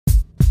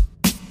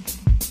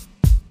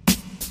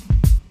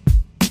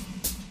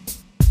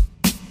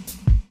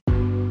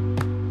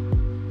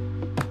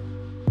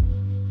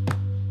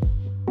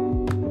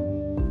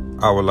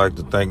I would like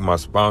to thank my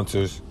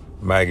sponsors,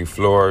 Maggie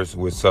Flores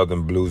with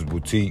Southern Blues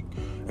Boutique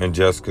and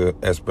Jessica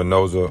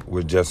Espinoza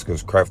with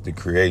Jessica's Crafty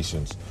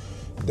Creations.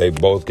 They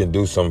both can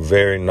do some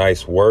very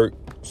nice work,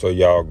 so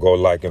y'all go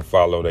like and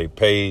follow their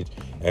page,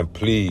 and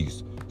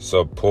please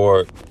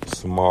support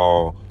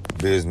small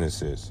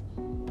businesses.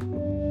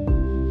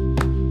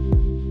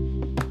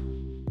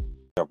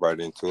 Jump right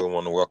into it. I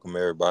want to welcome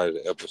everybody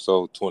to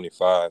episode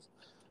 25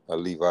 of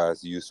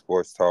Levi's Youth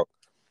Sports Talk.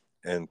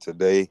 And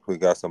today we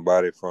got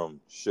somebody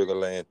from Sugar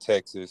Land,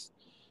 Texas,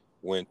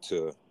 went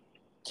to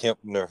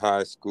Kempner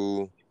High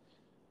School,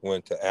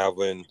 went to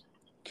Alvin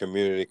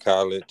Community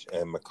College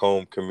and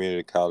Macomb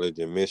Community College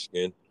in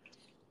Michigan.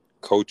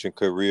 Coaching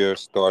career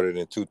started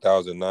in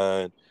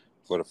 2009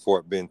 for the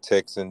Fort Bend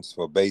Texans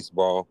for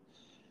baseball.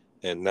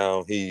 And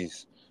now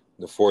he's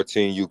the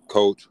 14U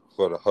coach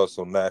for the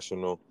Hustle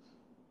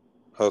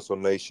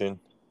Nation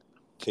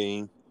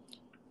team.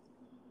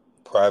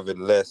 Private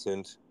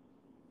lessons,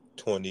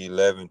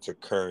 2011 to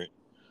current.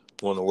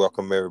 Want to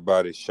welcome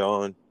everybody,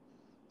 Sean.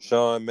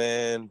 Sean,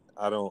 man,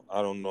 I don't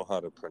know how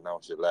to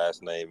pronounce your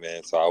last name,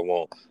 man, so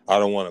I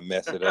don't want to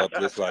mess it up.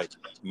 This is like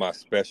my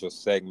special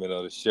segment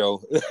of the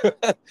show.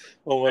 I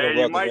want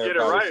to you might get it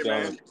right, Sean.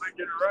 man. You might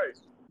get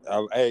it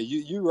right. Hey,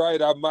 you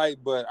right, I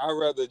might, but I'd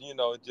rather,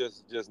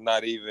 just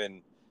not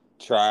even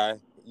try,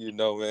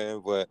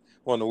 man. But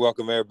I want to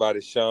welcome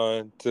everybody,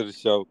 Sean, to the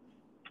show.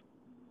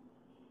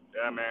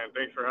 Yeah, man.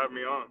 Thanks for having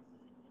me on.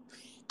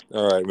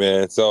 All right,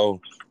 man.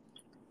 So,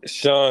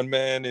 Sean,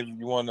 man, if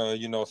you want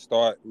to,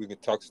 start, we can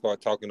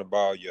start talking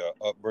about your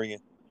upbringing.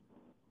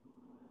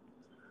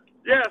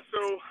 Yeah,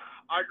 so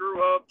I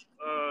grew up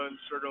in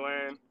Sugar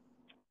Land.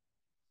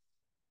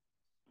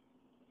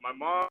 My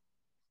mom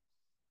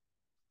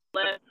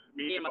left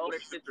me and my older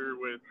sister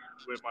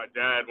with my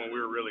dad when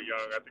we were really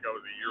young. I think I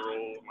was a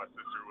year old. My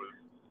sister was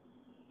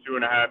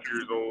 2.5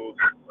 years old.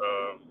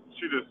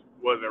 She just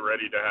wasn't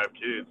ready to have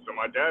kids. So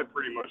my dad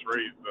pretty much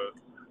raised us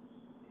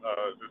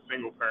as a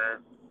single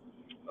parent.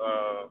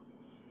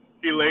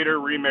 He later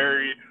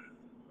remarried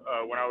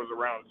when I was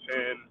around 10.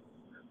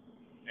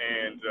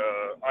 And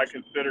I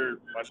consider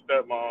my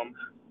stepmom,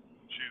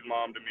 she's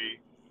mom to me.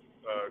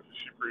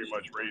 She pretty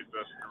much raised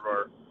us through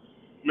our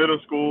middle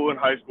school and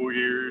high school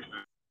years.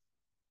 And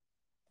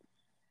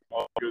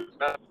all good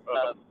stuff.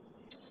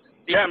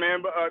 Yeah,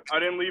 man, but I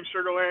didn't leave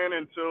Sugar Land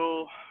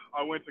until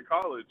I went to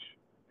college.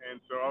 And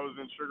so I was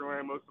in Sugar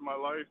Land most of my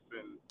life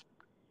and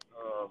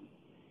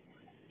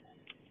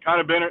kind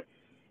of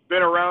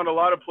been around a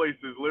lot of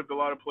places, lived a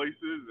lot of places.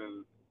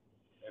 And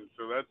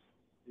so that's,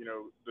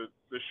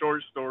 the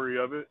short story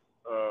of it.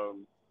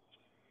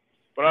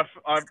 But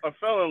I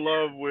fell in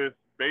love with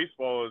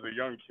baseball as a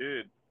young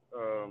kid.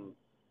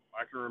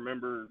 I can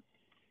remember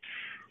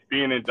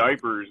being in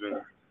diapers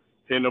and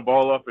hitting the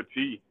ball off a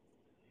tee.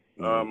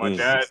 My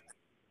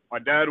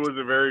dad was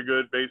a very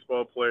good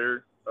baseball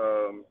player.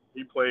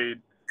 He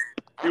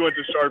went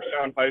to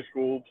Sharpstown High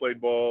School,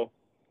 played ball.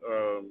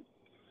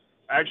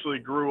 Actually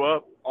grew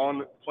up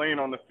playing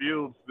on the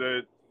fields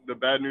that the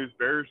Bad News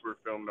Bears were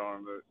filmed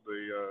on,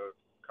 the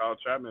Kyle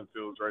Chapman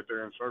fields right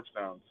there in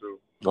Sharpstown.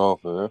 So,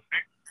 man.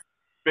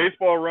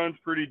 Baseball runs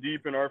pretty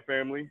deep in our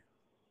family.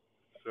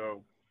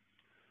 So.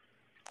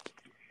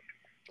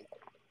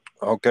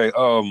 Okay.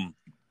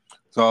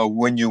 So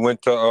when you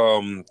went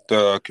to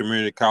the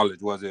community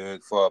college, was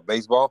it for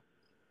baseball?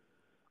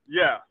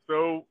 Yeah.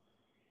 So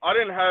I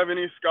didn't have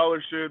any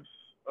scholarships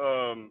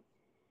coming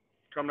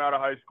out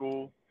of high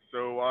school.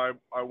 So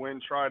I went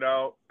and tried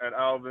out at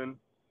Alvin,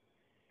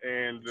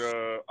 and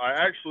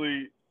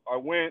I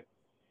went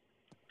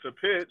to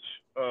pitch.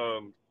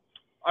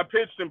 I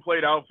pitched and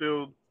played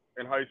outfield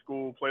in high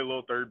school, played a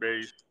little third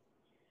base.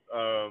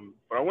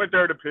 But I went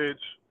there to pitch,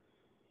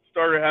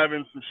 started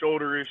having some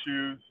shoulder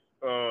issues,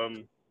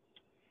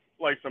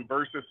 like some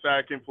bursa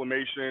sac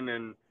inflammation.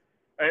 And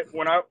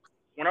when I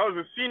was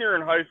a senior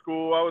in high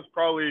school, I was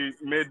probably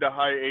mid to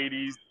high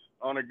 80s.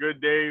 On a good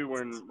day,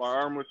 when my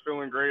arm was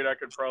feeling great, I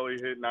could probably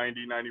hit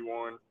 90,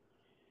 91.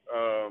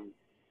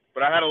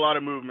 But I had a lot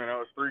of movement. I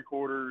was 3/4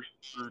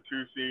 through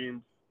 2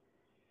 seams,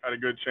 had a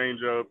good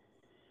changeup.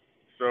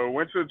 So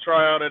went to the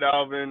tryout at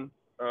Alvin.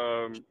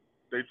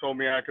 They told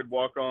me I could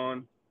walk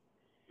on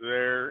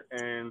there,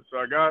 and so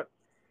I got,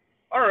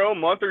 I don't know, a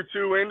month or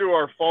two into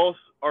our fall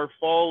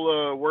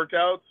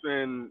workouts,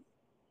 and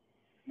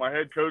my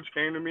head coach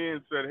came to me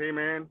and said, "Hey,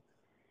 man,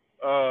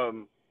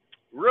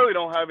 really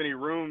don't have any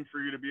room for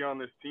you to be on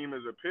this team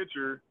as a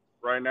pitcher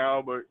right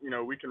now, but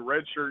we can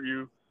redshirt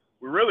you.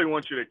 We really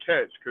want you to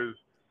catch because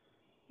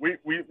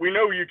we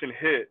know you can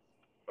hit."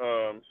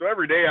 So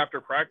every day after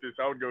practice,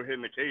 I would go hit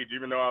in the cage,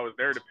 even though I was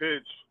there to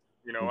pitch.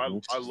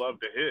 I love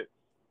to hit,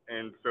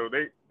 and so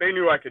they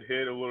knew I could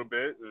hit a little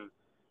bit, and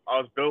I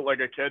was built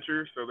like a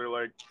catcher. So they're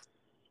like,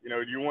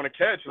 do you want to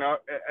catch? And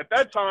at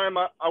that time,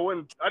 I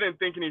didn't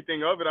think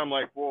anything of it. I'm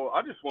like, well,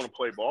 I just want to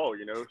play ball,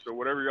 so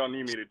whatever y'all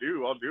need me to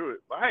do, I'll do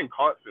it. But I hadn't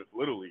caught since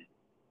Little League.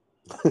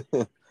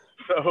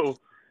 So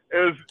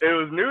it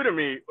was new to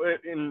me.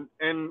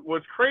 And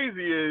what's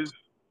crazy is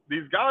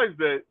these guys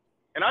that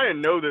and I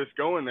didn't know this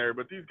going there,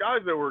 but these guys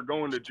that were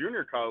going to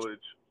junior college,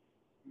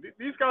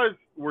 these guys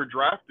were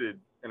drafted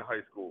in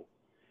high school,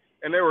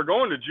 and they were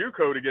going to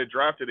JUCO to get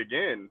drafted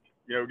again,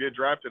 get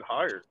drafted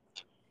higher.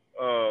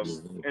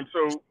 And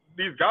so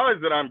these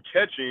guys that I'm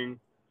catching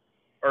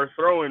are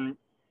throwing,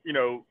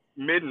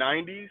 mid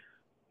 90s.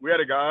 We had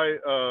a guy,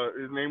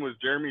 his name was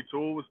Jeremy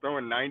Toole, was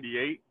throwing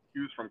 98. He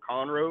was from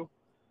Conroe.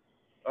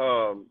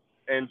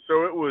 And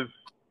so it was,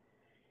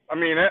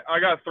 I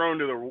got thrown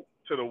to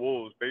the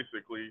wolves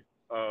basically.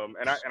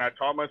 And I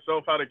taught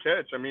myself how to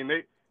catch.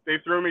 They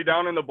threw me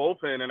down in the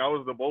bullpen, and I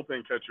was the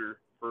bullpen catcher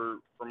for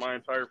my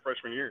entire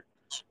freshman year.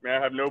 I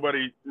have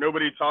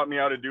nobody taught me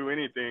how to do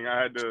anything.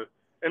 I had to,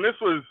 and this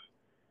was,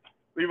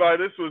 Levi,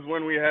 this was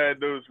when we had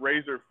those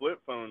Razor flip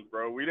phones,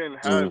 bro. We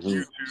didn't have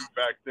YouTube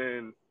back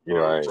then,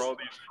 right. For all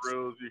these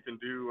drills you can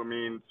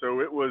do. So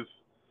it was,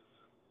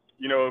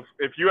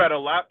 if you had a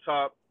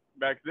laptop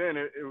back then,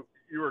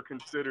 you were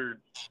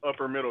considered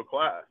upper middle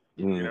class,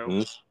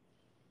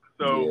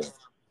 So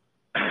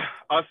yeah.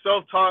 I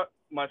self-taught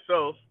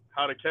myself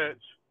how to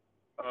catch.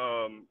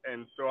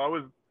 And so I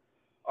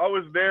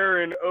was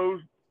there in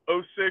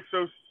 06,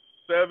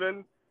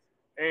 07,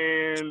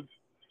 and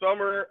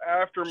summer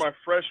after my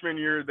freshman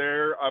year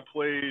there, I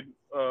played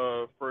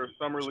for a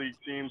summer league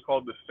team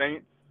called the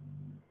Saints,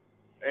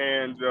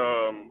 and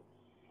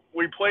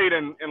we played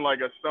in like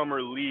a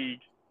summer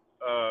league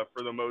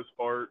for the most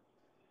part.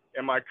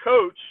 And my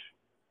coach,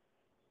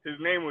 his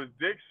name was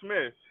Dick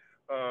Smith.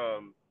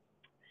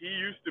 He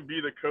used to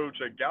be the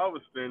coach at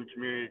Galveston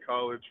Community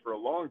College for a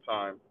long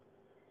time,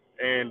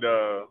 and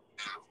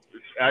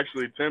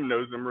actually Tim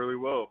knows him really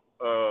well.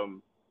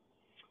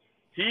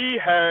 He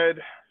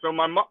had, so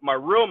my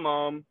real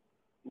mom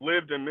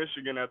lived in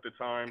Michigan at the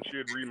time. She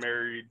had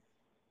remarried,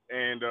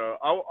 and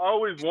I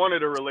always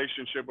wanted a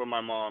relationship with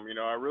my mom.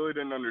 I really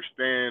didn't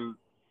understand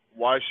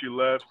why she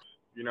left.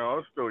 I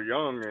was still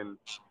young, and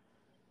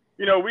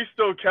we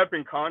still kept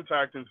in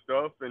contact and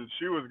stuff. And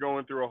she was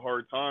going through a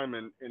hard time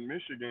in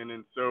Michigan,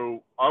 and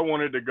so I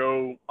wanted to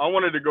go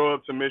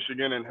up to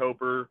Michigan and help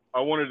her.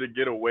 I wanted to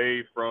get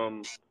away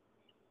from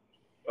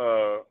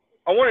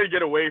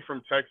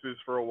Texas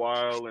for a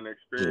while and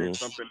experience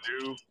something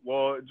new.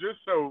 Well, it just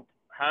so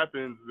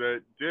happens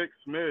that Dick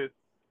Smith,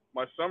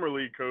 my summer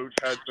league coach,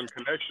 had some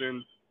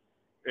connections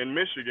in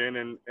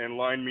Michigan and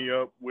lined me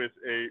up with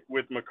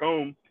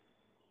Macomb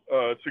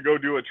to go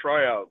do a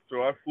tryout.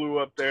 So I flew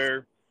up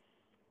there,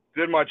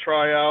 did my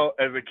tryout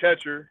as a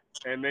catcher,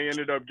 and they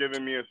ended up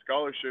giving me a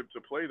scholarship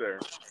to play there.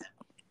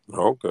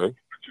 Okay.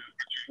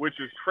 Which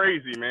is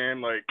crazy,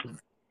 man. Like,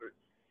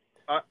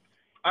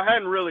 I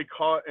hadn't really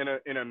caught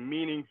in a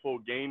meaningful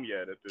game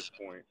yet at this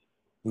point.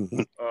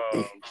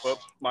 But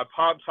my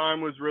pop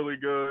time was really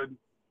good.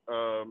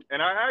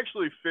 And I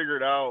actually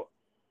figured out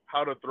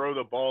how to throw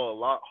the ball a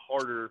lot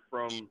harder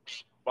from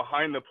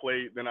behind the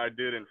plate than I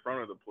did in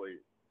front of the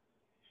plate.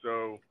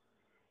 So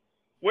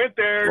went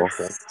there,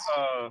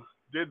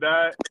 did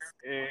that,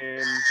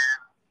 and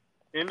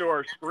into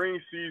our spring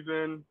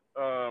season,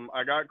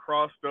 I got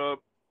crossed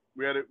up.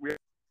 We had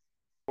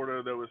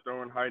Florida that was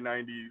throwing high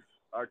 90s.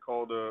 I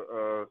called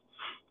a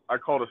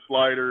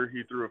slider.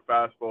 He threw a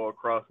fastball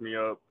across me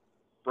up,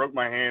 broke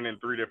my hand in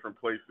 3 different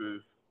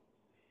places,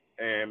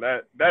 and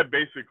that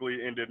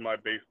basically ended my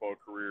baseball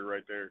career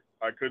right there.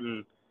 I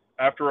couldn't,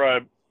 after I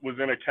was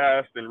in a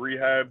cast and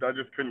rehabbed, I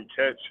just couldn't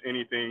catch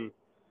anything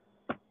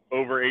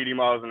over 80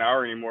 miles an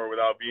hour anymore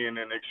without being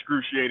in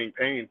excruciating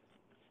pain.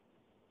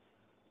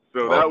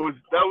 So that was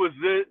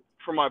it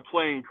for my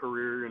playing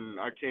career, and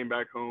I came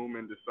back home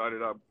and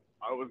decided I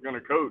was going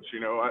to coach.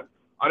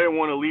 I didn't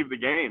want to leave the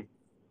game.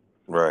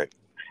 Right.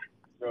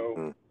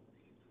 So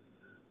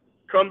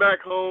come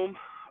back home,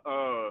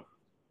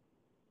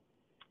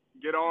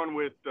 get on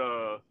with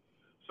so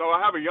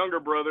I have a younger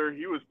brother.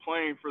 He was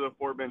playing for the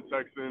Fort Bend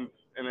Texans,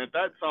 and at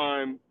that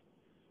time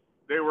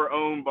they were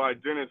owned by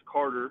Dennis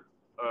Carter.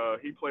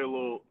 He played a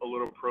little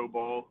pro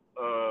ball,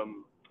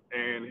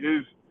 and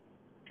his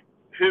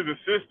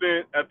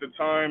assistant at the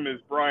time is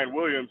Brian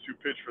Williams, who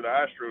pitched for the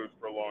Astros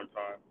for a long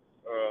time.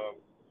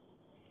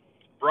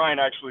 Brian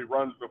actually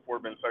runs the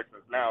Fort Bend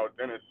Texans now.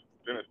 Dennis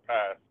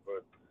passed,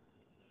 but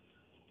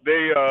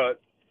they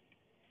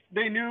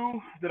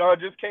knew that I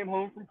just came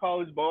home from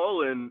college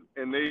ball, and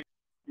they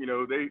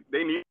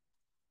needed,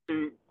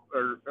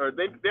 or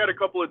they had a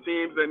couple of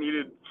teams that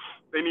needed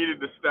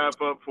to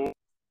staff up for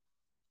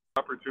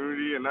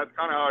opportunity, and that's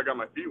kind of how I got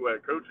my feet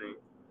wet coaching.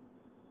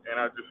 And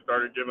I just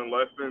started giving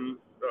lessons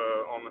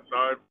on the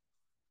side.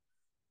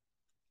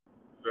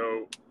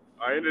 So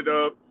I ended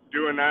up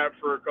doing that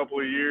for a couple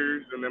of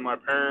years, and then my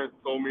parents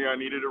told me I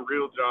needed a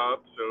real job,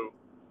 so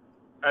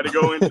I had to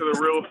go into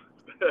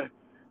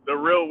the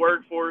real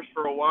workforce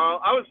for a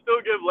while. I would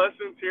still give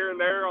lessons here and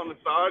there on the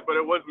side, but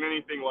it wasn't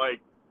anything like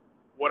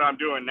what I'm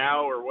doing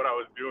now or what I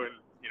was doing,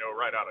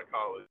 right out of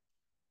college.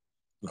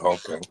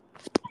 Okay.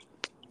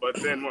 But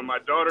then when my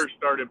daughter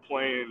started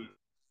playing,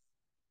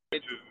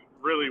 which is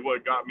really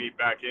what got me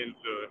back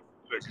into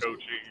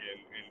coaching and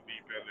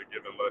deep into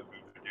giving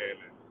lessons again.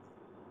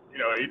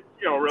 you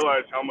don't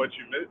realize how much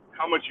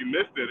you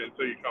missed it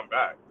until you come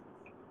back.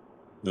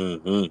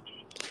 Mm-hmm.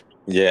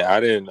 Yeah, I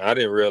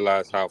didn't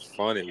realize how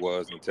fun it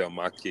was until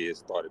my kids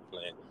started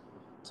playing.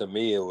 To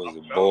me, it was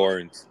a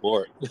boring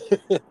sport.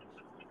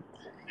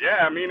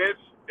 Yeah, I mean it.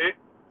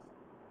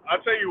 I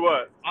tell you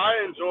what,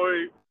 I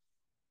enjoy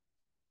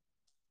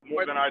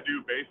more than I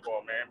do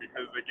baseball, man,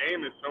 because the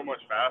game is so much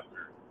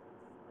faster.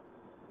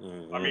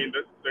 Mm-hmm. I mean,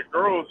 the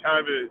girls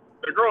have it.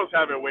 The girls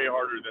have it way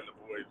harder than the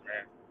boys,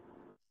 man.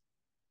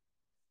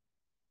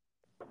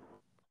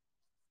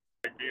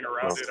 Like being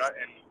around it,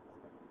 and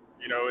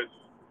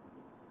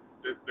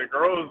it's the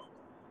girls.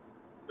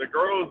 The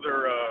girls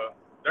are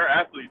they're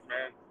athletes,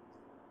 man.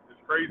 It's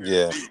crazy to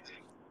Yeah. see.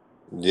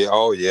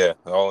 Yeah.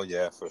 Oh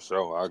yeah, for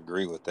sure. I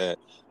agree with that.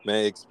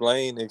 Man,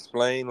 explain.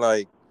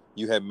 Like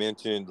you had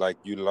mentioned, like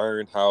you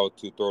learned how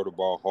to throw the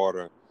ball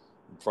harder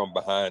from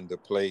behind the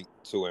plate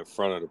to in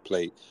front of the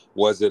plate.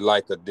 Was it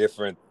like a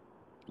different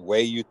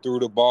way you threw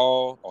the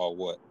ball, or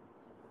what?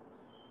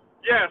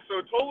 Yeah,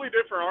 so totally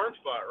different arm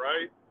slot,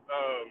 right?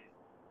 Um,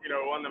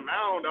 on the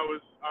mound, I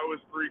was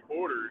three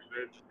quarters,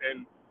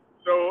 and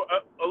so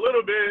a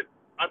little bit.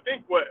 I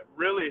think what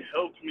really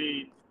helped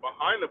me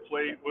behind the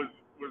plate was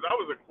I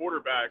was a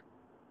quarterback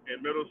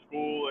in middle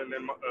school, and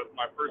then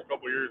my first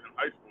couple years in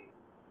high school.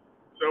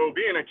 So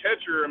being a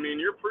catcher, I mean,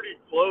 you're pretty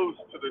close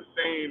to the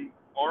same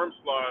arm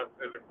slot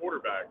as a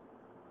quarterback.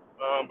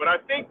 But I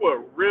think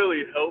what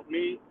really helped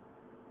me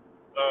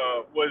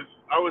was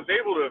I was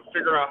able to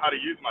figure out how to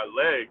use my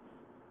legs,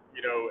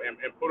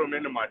 and put them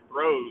into my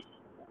throws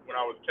when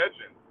I was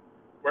catching.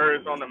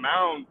 Whereas on the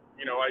mound,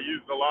 I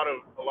used a lot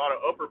of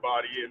upper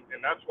body,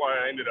 and that's why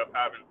I ended up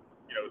having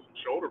some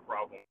shoulder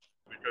problems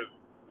because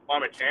my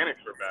mechanics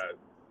were bad.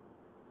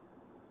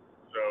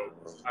 So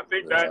I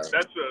think Right.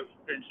 that's a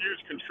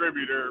huge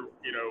contributor,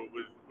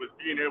 was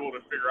being able to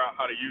figure out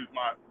how to use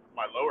my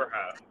lower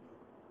half.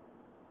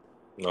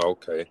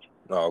 Okay.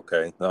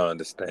 Okay. I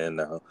understand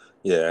now.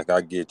 Yeah,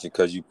 I get you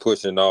because you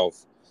pushing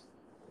off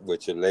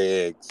with your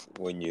legs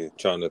when you're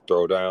trying to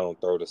throw down,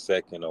 throw the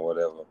second or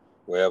whatever,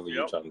 wherever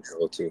you're Yep. trying to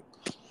throw to.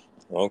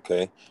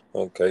 Okay.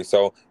 Okay.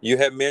 So you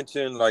had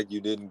mentioned like you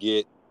didn't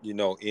get,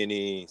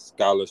 any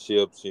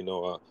scholarships,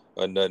 or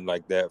nothing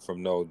like that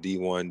from no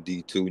D1,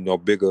 D2, no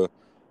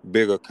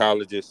bigger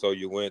colleges. So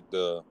you went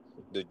the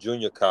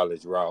junior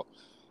college route.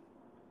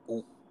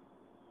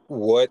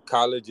 What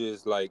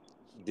colleges like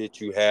did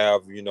you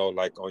have,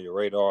 like on your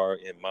radar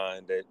in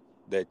mind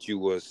that you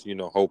was,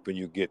 hoping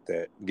you get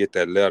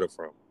that letter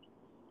from?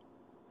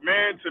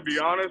 Man, to be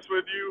honest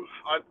with you,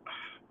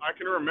 I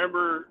can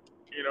remember,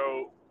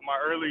 my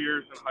early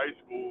years in high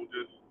school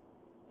just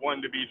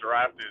wanting to be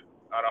drafted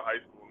out of high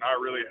school, not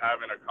really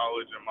having a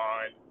college in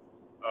mind.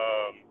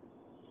 Um,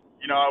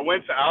 I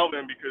went to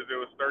Alvin because it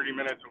was 30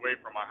 minutes away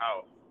from my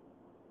house.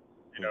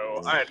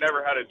 I had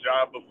never had a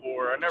job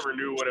before. I never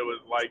knew what it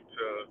was like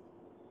to,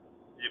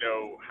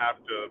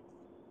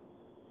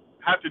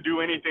 have to do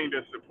anything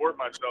to support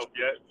myself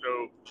yet.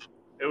 So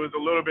it was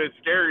a little bit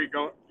scary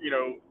going,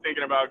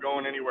 thinking about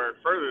going anywhere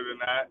further than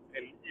that.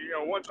 And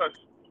once I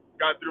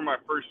got through my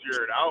first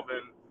year at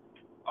Alvin,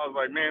 I was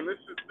like, man,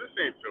 this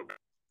ain't so bad.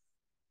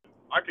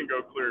 I can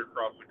go clear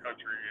across the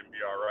country and be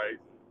all right.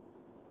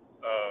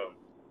 Um,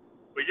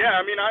 but yeah,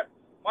 I mean,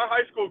 my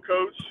high school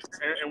coach,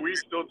 and we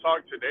still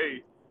talk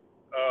today.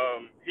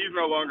 He's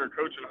no longer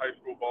coaching high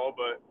school ball,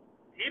 but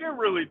he didn't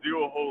really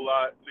do a whole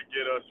lot to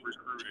get us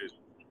recruited.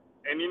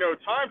 And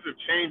times have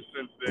changed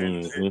since then.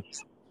 Mm-hmm.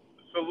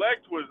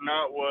 Select was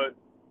not what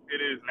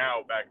it is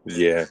now back then.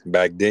 Yeah,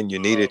 back then you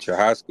Um, needed your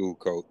high school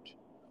coach.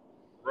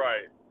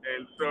 right.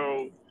 And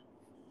so,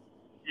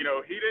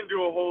 he didn't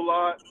do a whole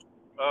lot.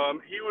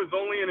 He was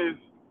only in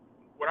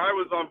when I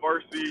was on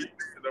varsity,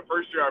 the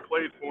first year I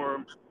played for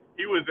him,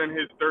 he was in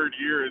his third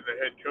year as a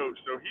head coach.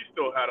 So he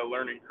still had a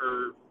learning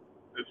curve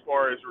as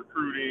far as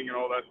recruiting and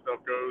all that stuff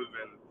goes.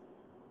 And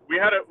we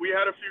had a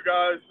few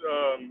guys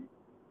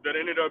that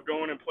ended up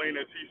going and playing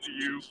at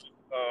TCU.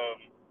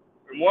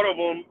 And one of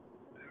them,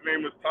 his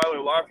name was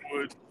Tyler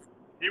Lockwood.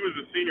 He was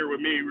a senior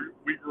with me.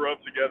 We grew up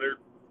together.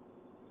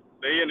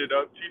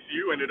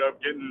 TCU ended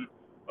up getting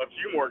a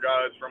few more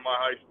guys from my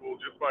high school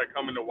just by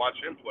coming to watch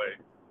him play.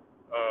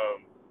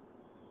 Um,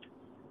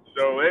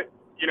 so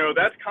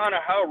that's kind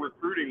of how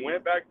recruiting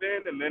went back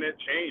then, and then it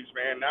changed,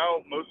 man.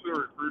 Now most of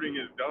the recruiting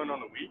is done on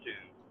the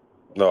weekends.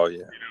 Oh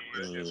yeah.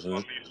 It's Mm-hmm.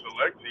 on these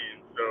select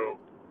teams. So,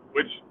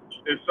 which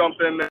is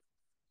something that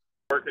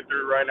I'm working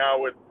through right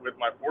now with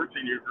my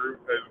 14U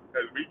group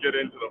as we get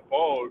into the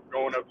fall,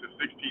 going up to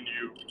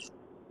 16U.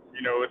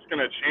 It's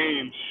going to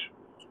change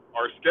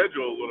our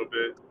schedule a little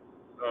bit.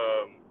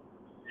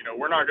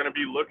 We're not going to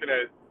be looking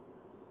at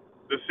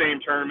the same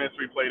tournaments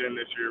we played in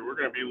this year. We're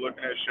going to be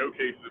looking at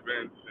showcase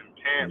events and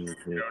camps.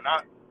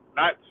 Mm-hmm.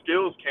 Not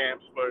skills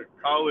camps, but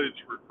college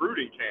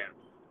recruiting camps.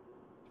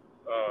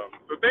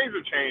 So things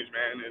have changed,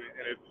 man,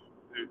 and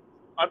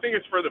I think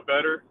it's for the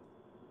better.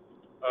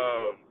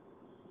 Um,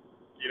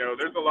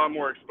 there's a lot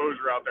more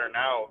exposure out there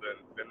now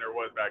than there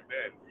was back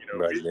then.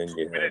 Back We then,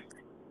 we yeah. didn't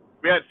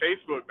we had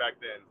Facebook back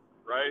then,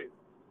 right?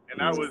 and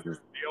that was the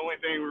only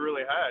thing we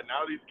really had.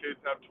 Now these kids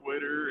have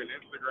Twitter and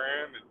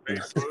Instagram and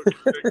Facebook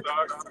and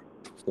TikTok.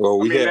 Well,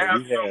 I mean, they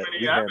have so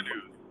many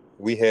avenues.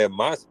 We had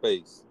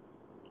MySpace.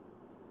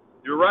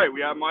 You're right.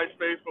 We had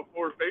MySpace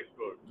before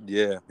Facebook.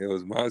 Yeah, it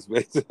was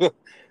MySpace.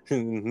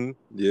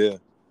 Yeah.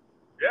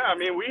 Yeah, I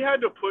mean, we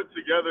had to put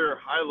together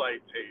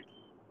highlight tapes,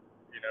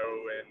 you know,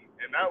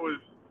 and that was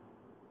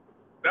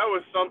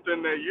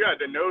something that you had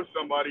to know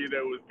somebody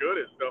that was good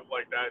at stuff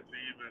like that to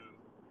even,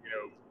 you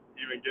know,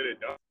 even get it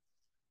done.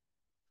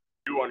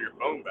 Do on your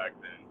phone back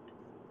then.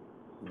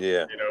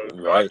 Yeah. You know,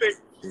 so Right. I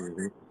think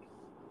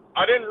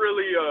I didn't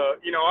really,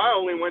 you know, I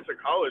only went to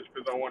college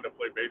because I wanted to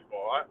play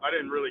baseball. I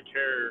didn't really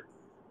care.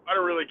 I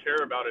didn't really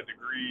care about a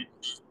degree.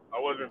 I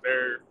wasn't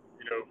there,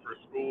 you know, for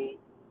school.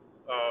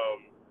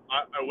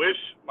 I wish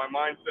my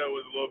mindset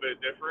was a little bit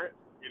different.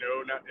 You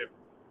know, not,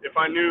 if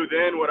I knew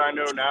then what I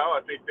know now,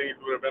 I think things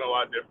would have been a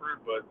lot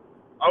different. But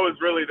I was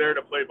really there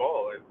to play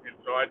ball, and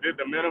so I did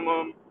the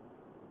minimum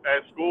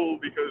at school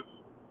because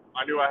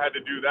I knew I had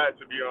to do that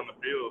to be on the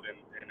field,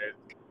 and it,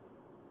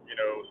 you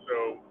know,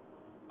 so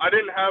I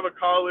didn't have a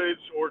college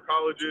or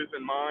colleges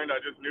in mind. I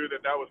just knew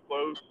that was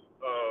close.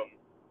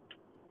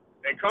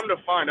 And come to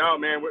find out,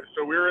 man,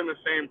 so we were in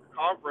the same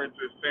conference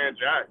as San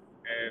Jack,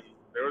 and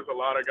there was a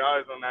lot of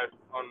guys on that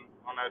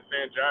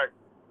San Jack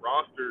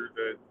roster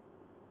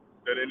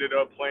that ended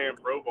up playing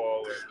pro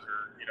ball and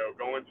or, you know,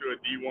 going to a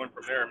D1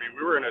 from there. I mean,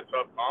 we were in a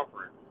tough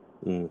conference.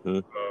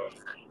 So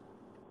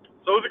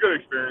it was a good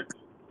experience.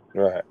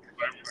 Right.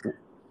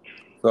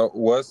 So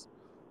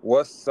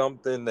what's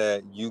something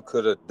that you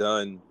could have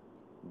done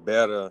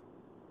better,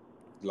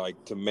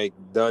 like to make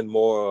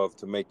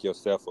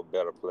yourself a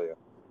better player?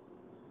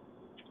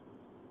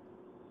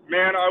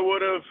 Man, I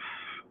would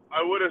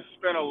have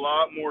spent a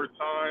lot more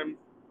time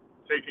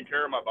taking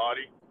care of my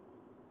body.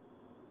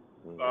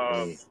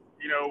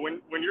 You know,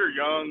 when you're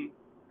young,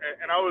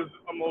 and I was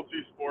a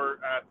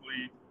multi-sport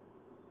athlete,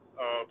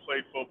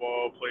 played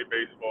football, played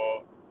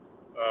baseball,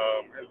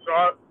 and so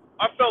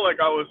I felt like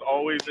I was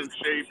always in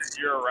shape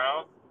year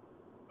round.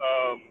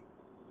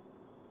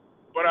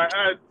 But I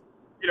had,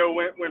 you know,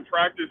 when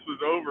practice was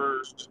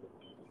over,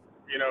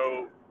 you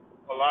know,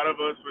 a lot of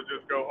us would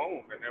just go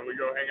home and then we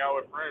go hang out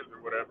with friends or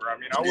whatever. I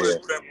mean, I would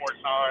have spent more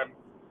time.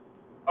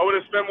 I would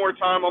have spent more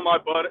time on my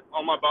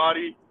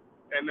body,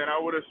 and then I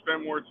would have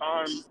spent more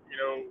time, you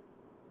know,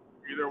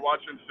 either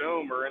watching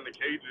film or in the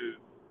cages.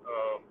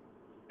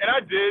 And I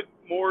did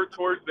more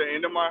towards the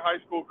end of my high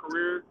school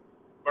career,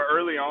 but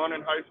early on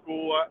in high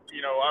school,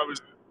 you know,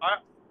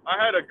 I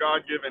had a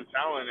God-given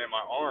talent in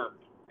my arm,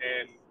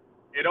 and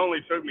it only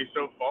took me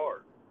so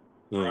far,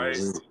 right?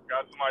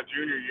 Got to my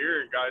junior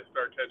year, and guys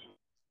start catching,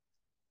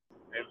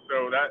 and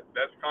so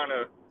that's kind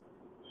of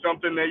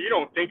something that you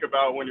don't think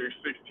about when you're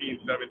 16,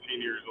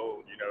 17 years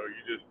old. You know, you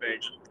just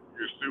think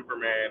you're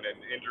Superman, and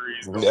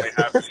injuries only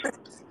happen to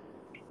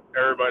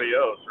everybody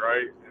else,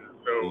 right? And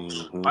so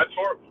I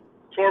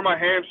tore my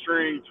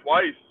hamstring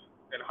twice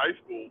in high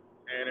school,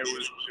 and it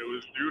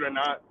was due to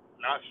not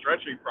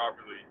stretching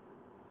properly.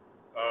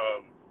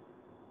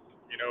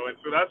 You know, and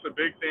so that's a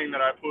big thing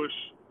that I push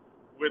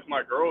with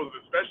my girls,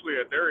 especially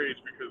at their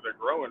age, because they're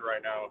growing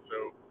right now.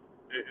 So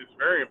it's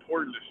very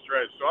important to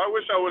stretch. So I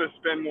wish I would have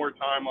spent more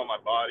time on my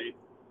body.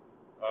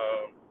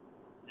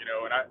 You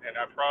know, and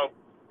I probably,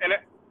 and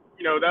it,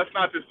 you know, that's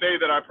not to say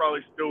that I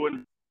probably still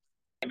wouldn't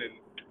in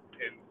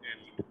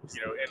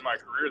you know, in my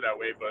career that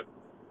way, but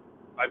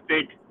I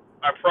think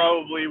I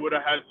probably would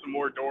have had some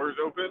more doors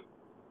open.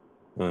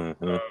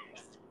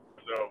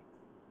 So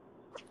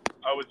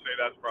I would say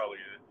that's probably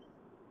it.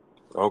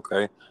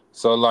 Okay,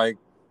 so like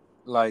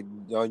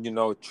you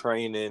know,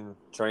 training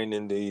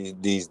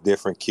these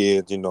different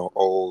kids, you know,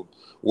 old.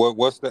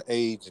 What's the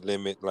age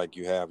limit? Like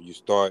you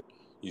start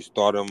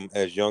them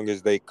as young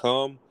as they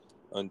come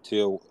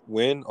until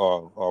when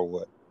or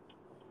what?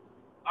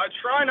 I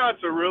try not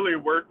to really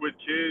work with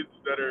kids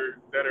that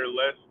are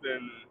less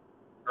than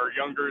or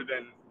younger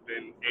than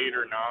 8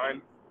 or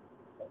 9.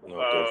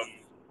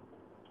 Okay.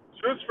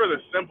 Just for the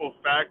simple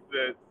fact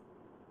that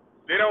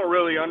they don't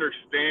really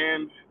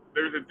understand.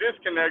 There's a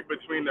disconnect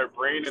between their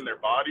brain and their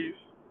bodies,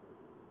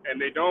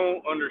 and they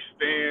don't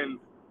understand.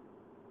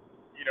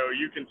 You know,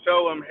 you can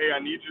tell them, "Hey, I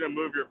need you to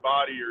move your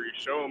body," or you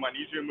show them, "I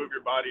need you to move your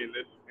body in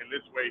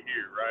this way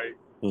here," right?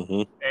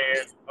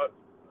 And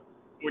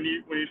when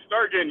you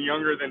start getting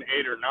younger than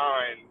 8 or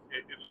 9,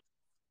 it's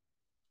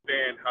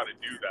understand how to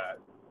do that,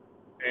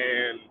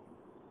 and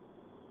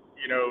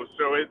you know,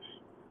 so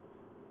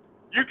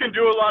you can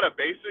do a lot of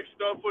basic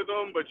stuff with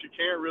them, but you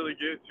can't really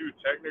get too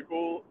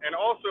technical. And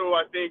also,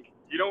 I think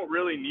you don't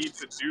really need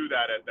to do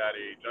that at that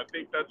age. I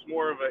think that's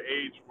more of an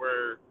age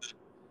where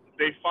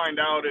they find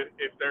out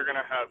if they're going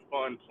to have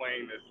fun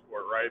playing this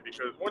sport, right?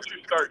 Because once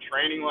you start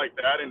training like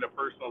that into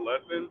personal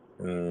lessons,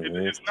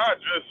 it's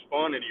not just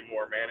fun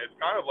anymore, man. It's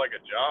kind of like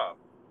a job.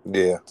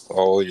 Yeah.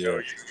 Oh, you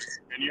yeah. know,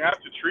 and you have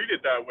to treat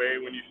it that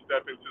way when you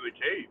step into the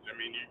cage. I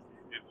mean,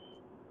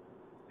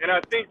 and I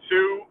think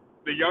too,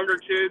 the younger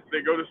kids,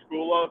 they go to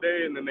school all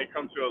day and then they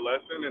come to a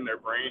lesson and their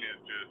brain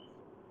is just,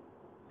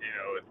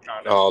 It's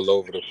kind of all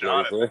over the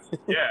shot place, at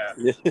them. right? Yeah.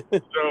 Yeah.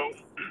 So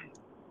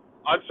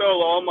I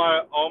tell all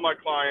my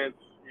clients,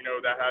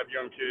 that have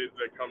young kids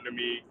that come to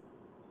me,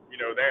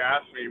 they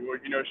ask me, well,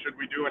 should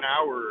we do an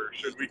hour, or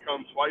should we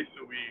come twice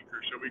a week, or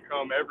should we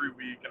come every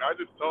week? And I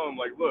just tell them,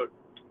 like, look,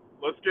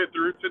 let's get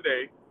through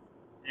today.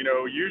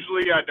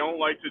 Usually I don't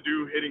like to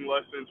do hitting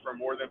lessons for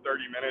more than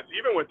 30 minutes,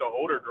 even with the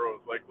older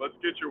girls. Like, let's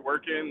get your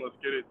work in, let's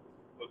get it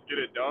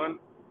done,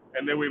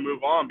 and then we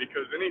move on,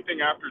 because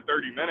anything after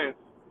 30 minutes,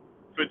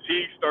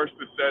 fatigue starts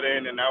to set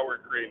in, and now we're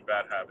creating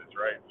bad habits,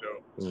 right? So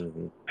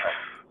Mm-hmm.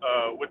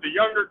 with the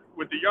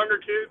younger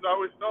kids, I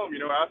always tell them,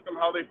 ask them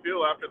how they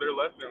feel after their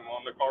lesson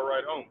on the car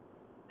ride home.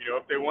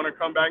 If they want to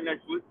come back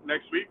next week,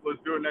 let's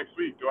do it next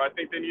week. Do I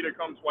think they need to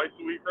come twice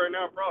a week right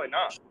now? Probably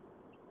not,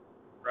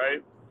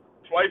 right?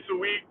 Twice a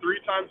week, 3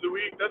 times a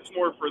week, that's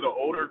more for the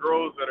older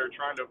girls that we're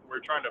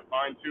trying to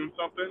fine tune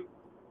something.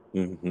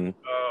 Mm-hmm.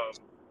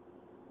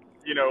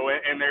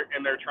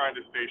 And they're trying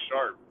to stay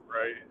sharp,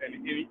 right?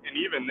 And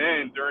even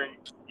then, during,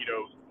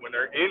 when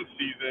they're in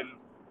season,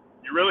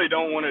 you really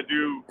don't want to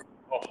do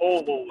a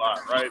whole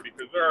lot, right?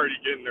 Because they're already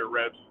getting their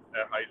reps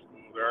at high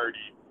school. They're already,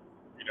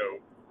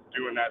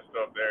 doing that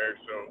stuff there.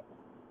 So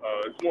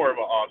it's more of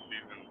an off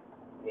season.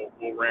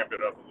 We'll ramp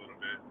it up a little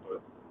bit,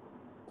 but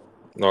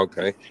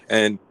Okay.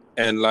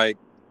 And like,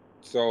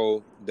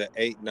 so the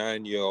 8,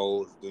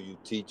 9-year-olds, do you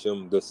teach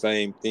them the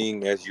same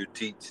thing as you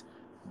teach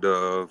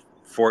the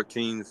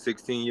 14,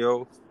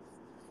 16-year-olds?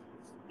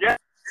 yeah.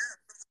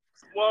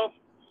 Well,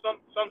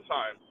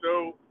 sometimes.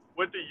 So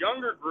with the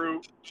younger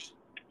group,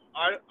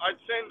 I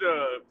tend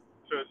to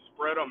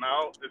spread them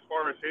out as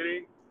far as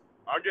hitting.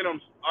 I'll get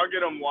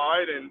them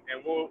wide, and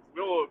we'll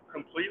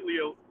completely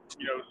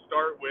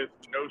start with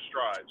no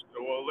stride.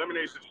 So we'll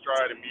eliminate the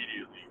stride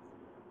immediately.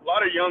 A lot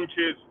of young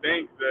kids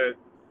think that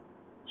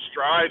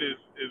stride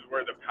is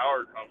where the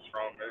power comes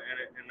from,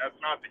 and that's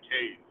not the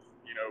case.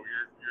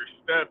 Your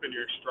step and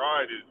your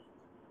stride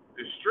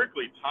is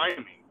strictly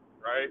timing,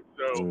 right?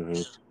 So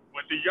Mm-hmm.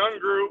 with the young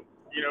group,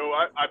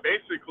 I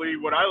basically,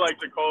 what I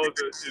like to call is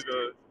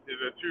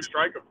a two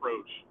strike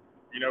approach.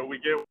 We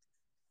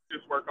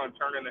just work on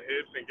turning the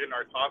hips and getting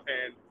our top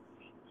hand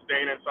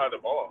staying inside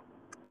the ball.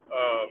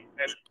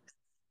 And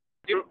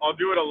I'll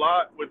do it a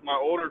lot with my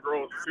older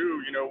girls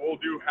too.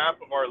 We'll do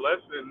half of our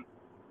lesson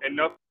and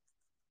nothing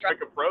strike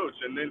approach,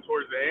 and then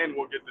towards the end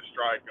we'll get the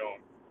stride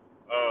going.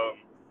 Um,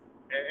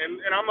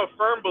 and I'm a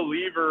firm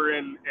believer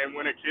in, and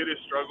when a kid is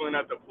struggling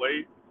at the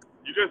plate,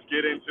 you just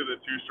get into the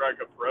two strike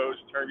approach,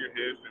 turn your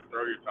hips, and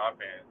throw your top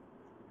hand.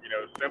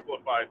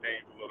 Simplify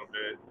things a little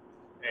bit.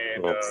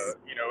 And Okay.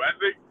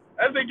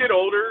 as they get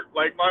older,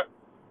 like I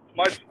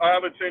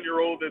have a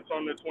 10-year-old that's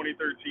on the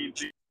 2013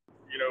 season.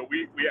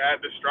 We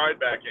add the stride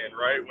back in,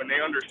 right? When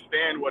they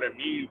understand what it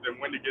means and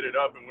when to get it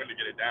up and when to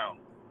get it down.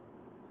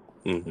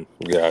 Mm-hmm.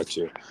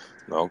 Gotcha.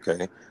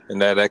 Okay.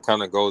 And that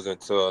kind of goes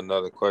into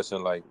another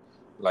question, like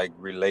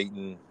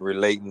relating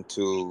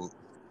to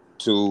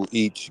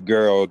each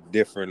girl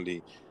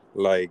differently.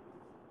 Like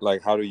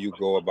how do you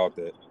go about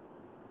that?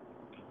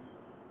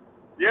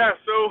 Yeah.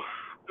 So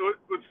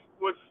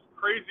what's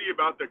crazy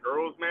about the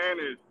girls, man,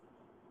 is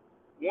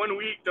one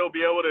week they'll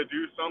be able to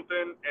do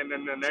something, and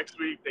then the next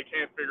week they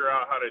can't figure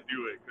out how to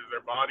do it because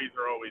their bodies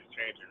are always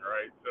changing,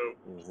 right? So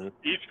Mm-hmm.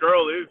 each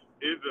girl is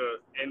a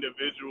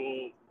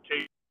individual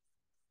case.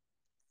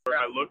 Where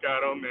I look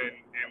at them,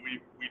 and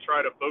we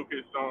try to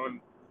focus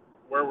on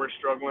where we're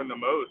struggling the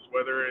most,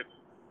 whether it's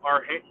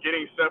our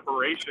getting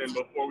separation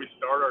before we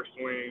start our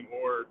swing,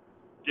 or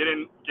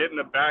getting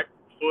the back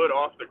foot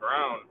off the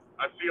ground.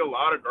 I see a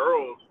lot of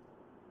girls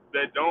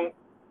that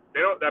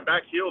that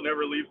back heel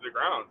never leaves the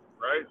ground,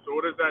 right? So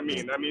what does that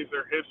mean? That means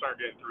their hips aren't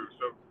getting through.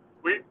 So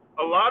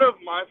a lot of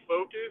my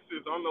focus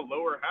is on the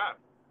lower half.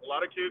 A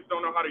lot of kids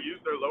don't know how to use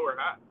their lower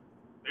half.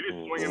 They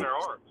just swing in Mm-hmm. their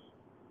arms,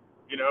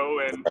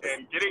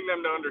 and getting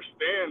them to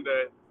understand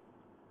that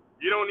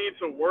you don't need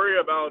to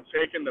worry about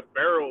taking the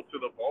barrel to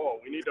the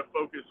ball. We need to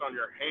focus on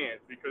your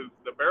hands, because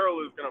the barrel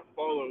is going to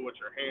follow what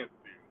your hands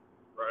do,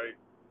 right?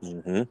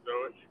 Mm-hmm. So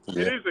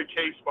it Yeah. is a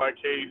case by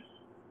case,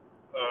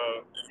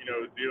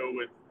 deal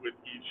with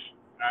each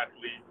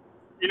athlete.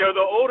 The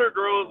older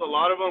girls, a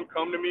lot of them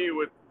come to me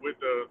with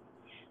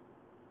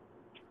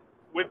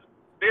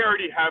they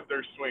already have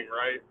their swing,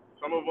 right?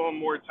 Some of them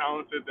more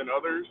talented than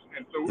others,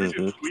 and so we're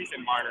just Mm-hmm.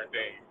 tweaking minor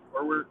things,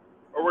 or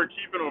we're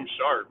keeping them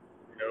sharp.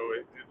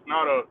 It's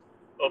not a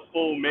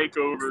full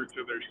makeover to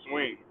their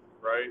swing,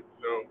 right?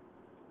 So,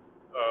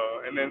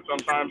 and then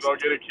sometimes I'll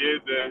get a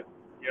kid that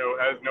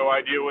has no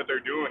idea what they're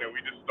doing, and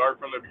we just start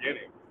from the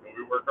beginning, and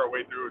we work our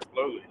way through it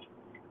slowly.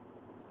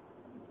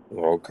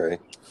 Okay.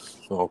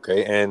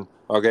 Okay. And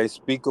okay,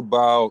 speak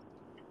about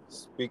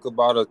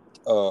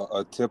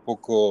a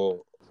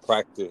typical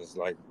practice,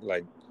 like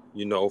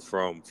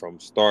from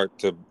start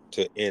to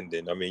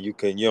ending. I mean, you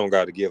don't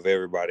got to give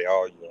everybody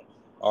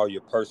all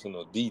your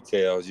personal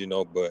details,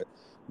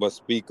 but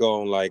speak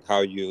on like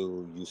how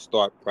you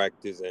start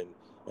practice,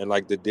 and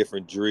like the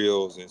different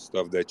drills and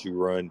stuff that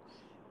you run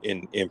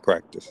in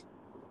practice.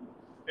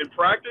 In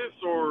practice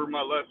or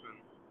my lessons?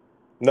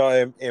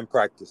 No, in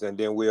practice, and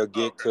then we'll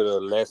get to the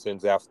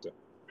lessons after.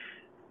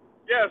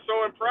 Yeah,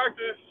 so in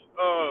practice,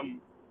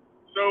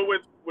 so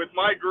with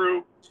my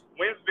group,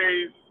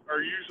 Wednesdays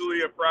are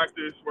usually a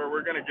practice where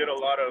we're gonna get a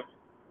lot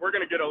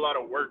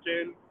of work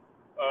in,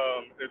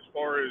 as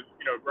far as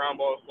ground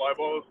balls, fly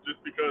balls,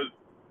 just because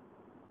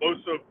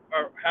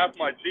half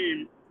my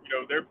team,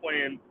 they're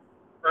playing,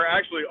 or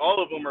actually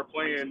all of them are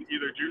playing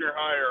either junior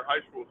high or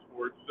high school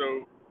sports.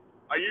 So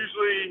I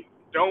usually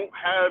don't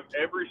have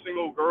every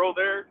single girl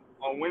there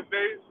on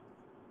Wednesdays.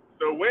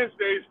 So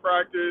Wednesdays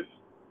practice,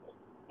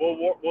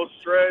 we'll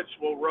stretch,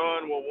 we'll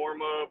run, we'll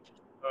warm up,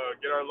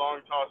 get our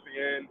long tossing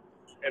in,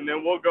 and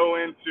then we'll go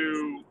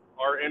into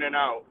our in and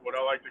out, what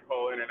I like to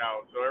call in and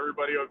out. So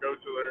everybody will go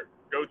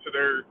to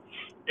their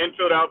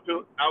infield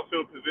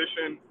outfield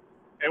position,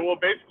 and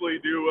we'll basically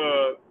do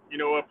a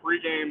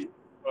pregame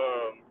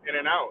in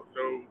and out.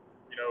 So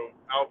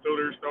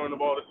outfielders throwing the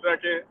ball to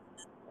second.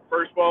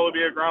 First ball will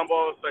be a ground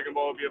ball, second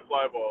ball will be a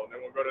fly ball, and then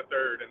we'll go to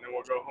third, and then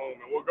we'll go home,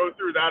 and we'll go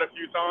through that a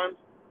few times,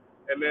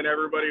 and then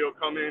everybody will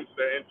come into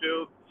the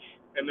infield,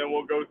 and then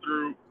we'll go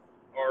through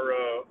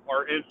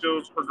our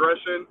infield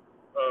progression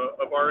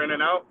of our in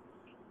and out.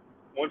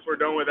 Once we're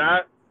done with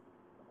that,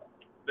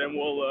 then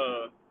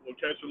we'll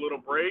catch a little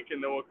break,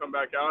 and then we'll come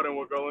back out and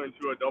we'll go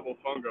into a double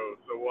fungo.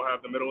 So we'll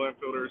have the middle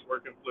infielders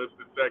working flips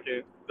to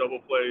second, double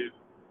plays.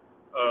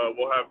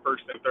 We'll have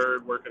first and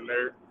third working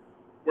their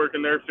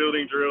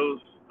fielding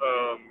drills,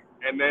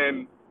 and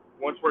then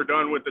once we're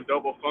done with the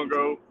double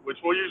fungo, which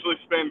we'll usually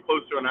spend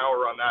close to an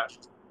hour on that,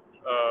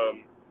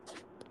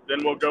 then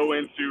we'll go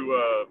into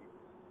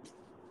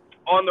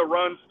on the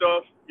run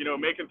stuff,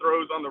 making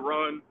throws on the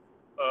run,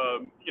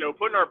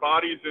 putting our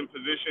bodies in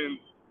positions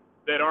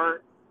that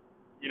aren't,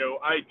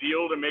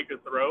 ideal to make a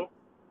throw,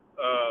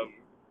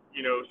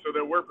 so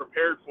that we're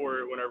prepared for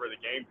it whenever the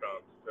game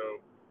comes. So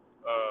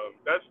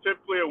that's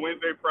typically a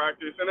Wednesday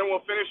practice, and then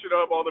we'll finish it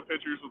up. All the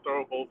pitchers will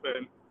throw a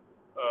bullpen,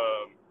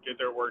 get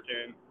their work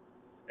in,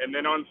 and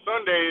then on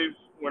Sundays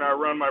when I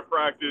run my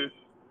practice,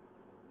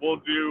 we'll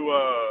do.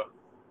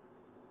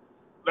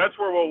 That's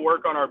where we'll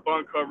work on our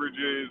bunt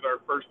coverages, our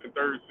first and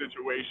third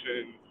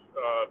situations,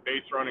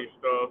 base running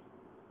stuff.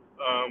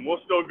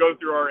 We'll still go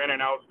through our in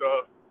and out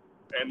stuff,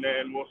 and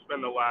then we'll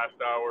spend the last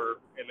hour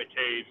in the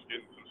cage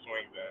getting some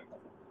swings in.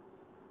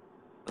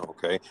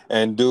 Okay.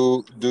 And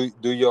do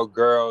your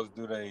girls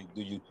do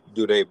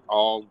they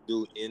all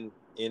do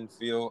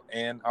infield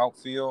and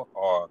outfield,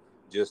 or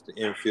just the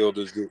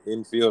infielders do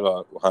infield,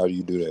 or how do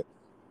you do that?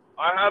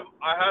 I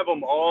have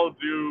them all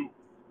do.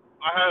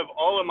 I have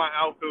all of my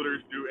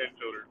outfielders do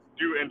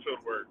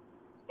infield work,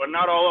 but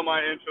not all of my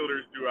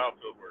infielders do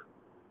outfield work.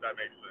 If that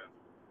makes sense.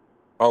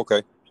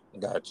 Okay,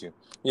 got you.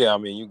 Yeah, I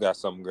mean, you got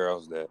some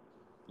girls that,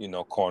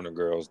 corner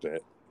girls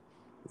that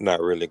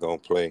not really gonna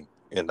play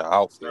in the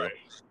outfield. Right.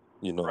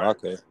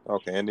 Right.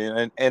 Okay, and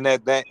then and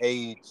at that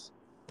age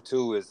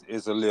too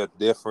is a little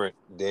different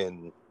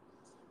than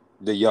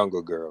the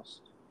younger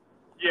girls.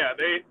 Yeah,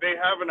 they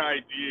have an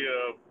idea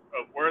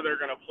of where they're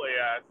gonna play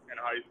at in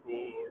high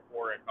school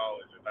or in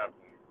college at that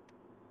point.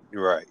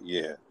 Right.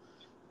 Yeah.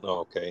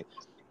 Okay.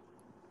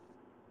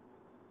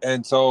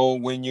 And so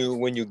when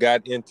you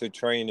got into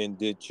training,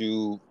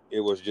 it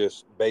was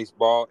just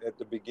baseball at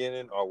the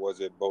beginning, or was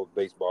it both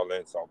baseball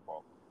and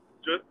softball?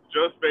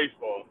 Just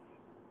baseball.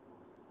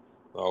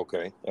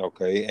 Okay.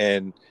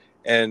 And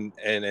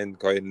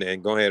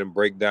go ahead and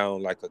break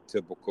down like a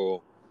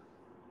typical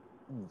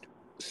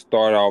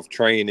start off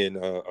training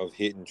of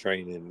hitting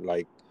training,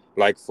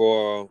 like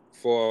for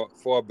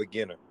a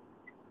beginner.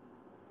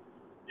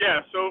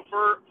 Yeah, so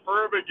for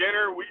a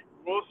beginner,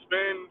 we'll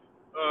spend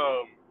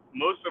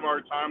most of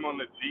our time on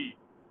the tee.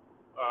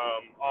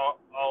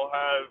 I'll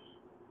have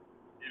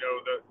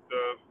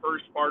the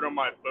first part of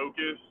my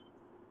focus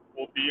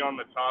will be on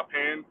the top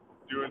hand,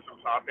 doing some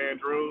top hand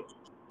drills,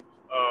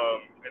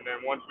 and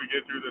then once we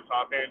get through the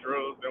top hand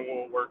drills, then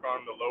we'll work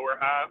on the lower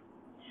half,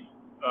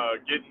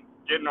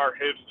 getting our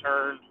hips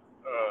turned,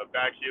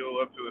 back heel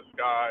up to the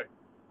sky,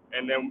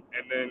 and then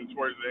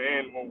towards the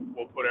end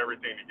we'll put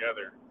everything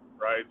together,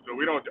 right? So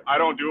I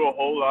don't do a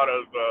whole lot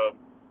of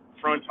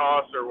front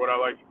toss, or what I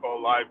like to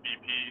call live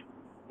BP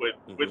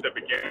with the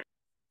beginner.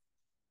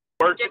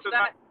 Work into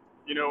that,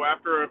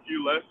 after a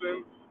few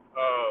lessons,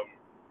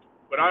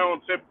 but I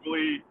don't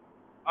typically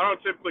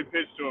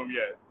pitch to them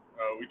yet.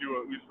 We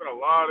spend a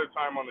lot of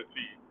time on the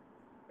tee,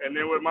 and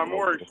then with my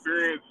more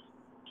experienced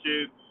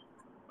kids,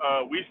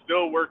 we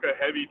still work a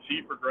heavy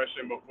tee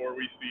progression before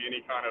we see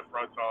any kind of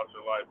front toss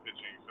or live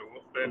pitching. So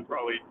we'll spend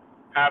probably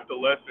half the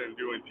lesson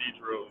doing tee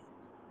drills,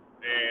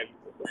 and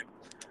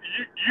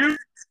you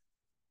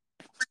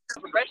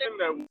progression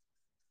that we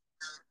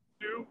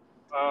do.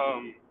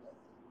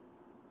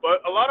 But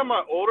a lot of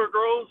my older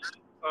girls,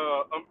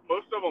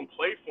 most of them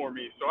play for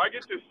me, so I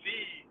get to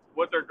see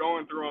what they're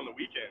going through on the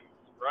weekends,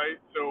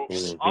 right? So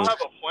I'll have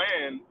a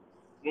plan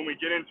when we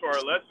get into our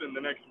lesson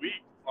the next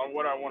week on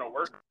what I want to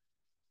work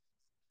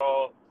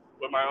on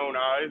with my own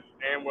eyes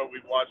and what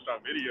we've watched on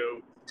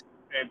video.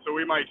 And so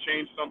we might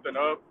change something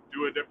up,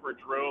 do a different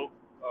drill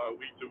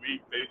week to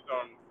week based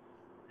on,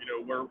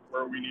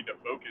 where we need to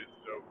focus.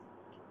 So,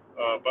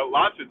 but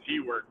lots of tee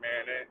work,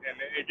 man,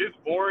 and it gets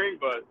boring,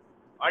 but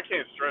I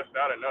can't stress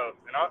that enough.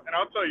 And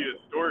I'll tell you a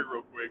story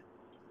real quick.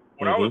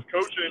 When I was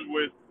coaching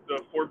with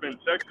the Fort Bend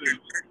Texans,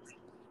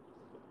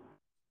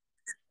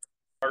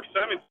 our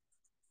 17th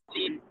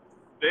team,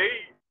 they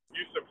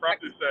used to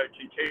practice at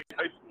Kincaid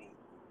High School.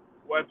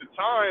 Well, at the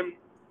time,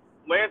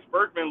 Lance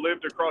Berkman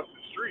lived across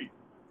the street,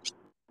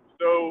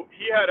 so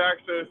he had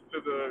access to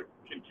the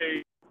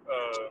Kincaid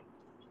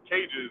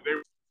cages.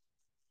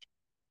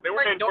 They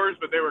were indoors,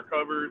 but they were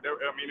covered.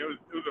 I mean, it was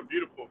a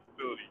beautiful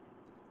facility.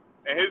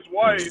 And his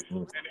wife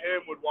and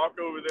him would walk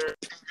over there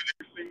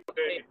every single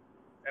day,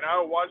 and I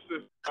would watch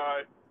this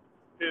guy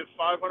hit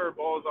 500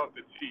 balls off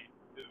the tee.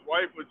 His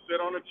wife would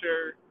sit on a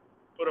chair,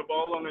 put a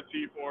ball on the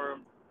tee for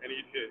him, and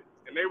he'd hit.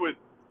 And he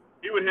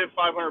would hit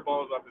 500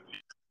 balls off the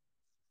tee.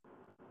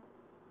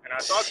 And I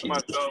thought to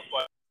myself,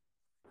 like,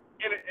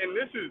 and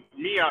this is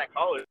me out of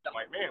college. I'm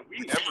like, man, we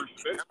never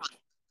spent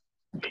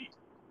tee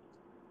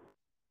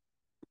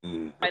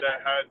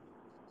that had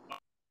a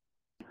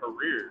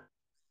career.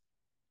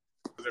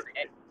 And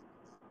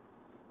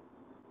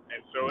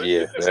so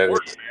it's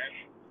important,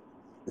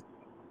 man.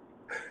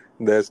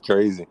 That's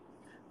crazy.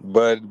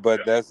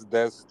 But that's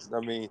I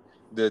mean,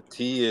 the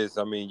tee is,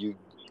 I mean,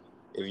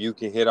 if you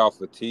can hit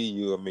off a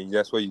tee,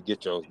 that's where you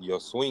get your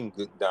swing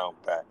good down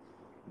pat.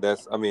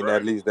 That's, I mean,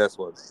 at least that's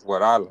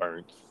what I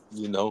learned,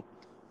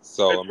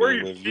 So it's where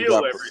you if you feel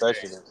got everything.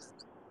 professionals,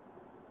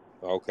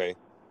 okay.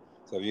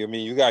 So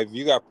you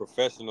got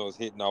professionals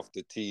hitting off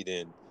the tee,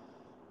 then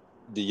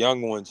the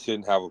young ones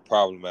shouldn't have a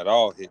problem at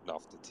all hitting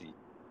off the tee.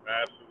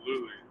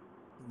 Absolutely.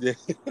 Yeah.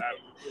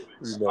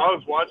 Absolutely. I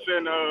was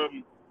watching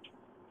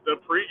the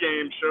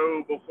pregame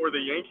show before the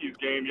Yankees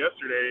game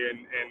yesterday,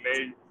 and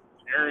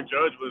Aaron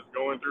Judge was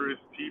going through his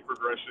tee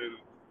progression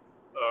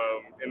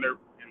when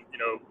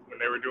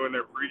they were doing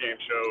their pregame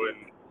show,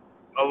 and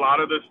a lot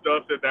of the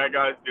stuff that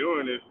guy's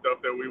doing is stuff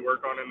that we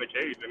work on in the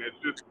cage, and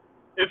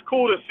it's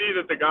cool to see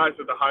that the guys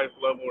at the highest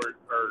level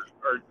are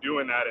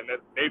doing that and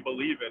that they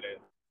believe in it.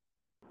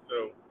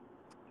 So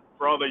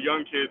for all the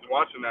young kids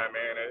watching that,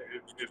 man,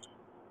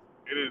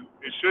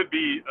 it should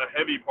be a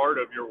heavy part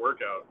of your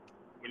workout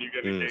when you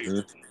get in the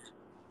cage.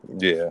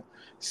 Yeah.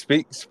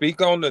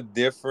 Speak on the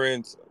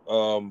difference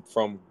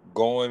from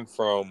going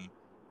from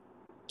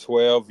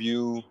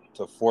 12U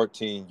to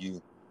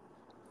 14U.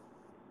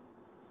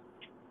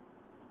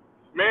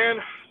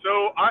 Man,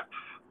 so I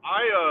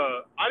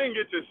didn't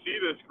get to see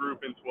this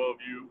group in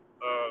 12U.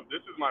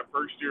 This is my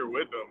first year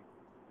with them.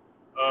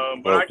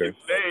 But I can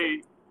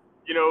say,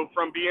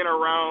 from being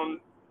around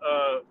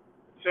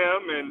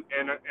Tim and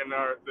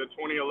the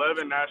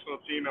 2011 national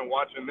team and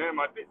watching them,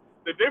 I think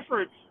the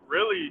difference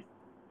really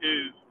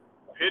is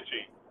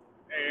pitching.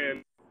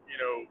 And,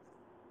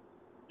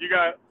 you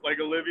got like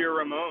Olivia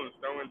Ramon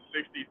throwing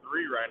 63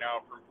 right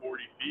now from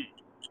 40 feet,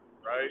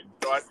 right?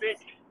 So I think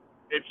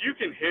if you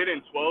can hit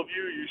in 12U,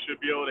 you should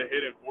be able to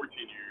hit in 14U.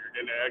 You're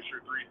getting an extra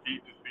 3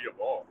 feet to see a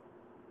ball.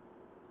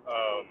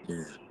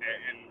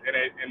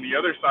 And the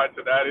other side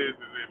to that is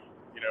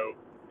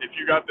if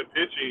you got the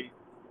pitching,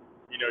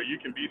 you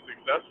can be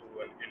successful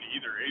in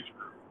either age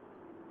group.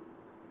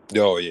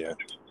 Oh yeah,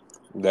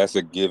 that's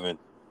a given.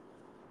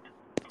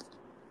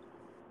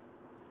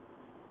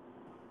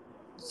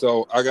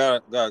 So I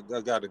got a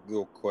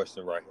good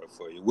question right here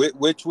for you.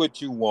 Which would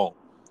you want,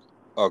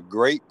 a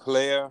great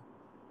player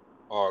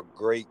or a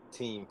great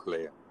team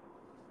player?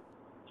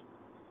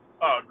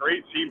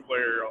 Great team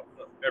player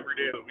every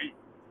day of the week.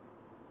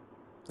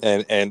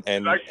 And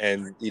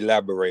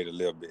elaborate a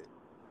little bit.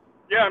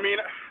 Yeah, I mean,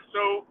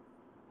 so,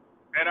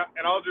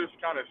 and I'll just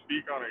kind of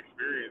speak on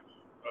experience.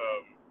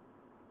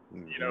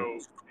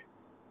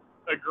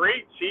 A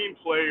great team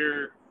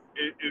player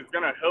is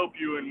going to help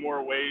you in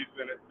more ways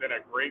than a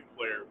great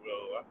player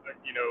will.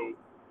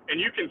 And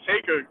you can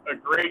take a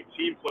great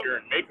team player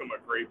and make them a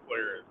great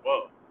player as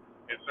well.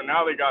 And so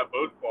now they got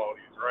both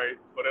qualities, right?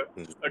 But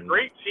a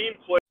great team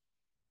player.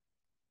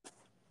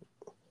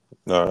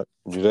 All right,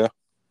 you there?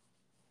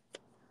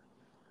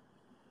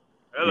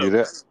 Hello. You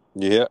there?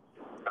 Yeah.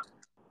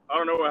 I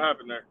don't know what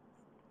happened there.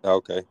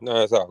 Okay, no,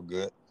 that's all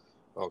good.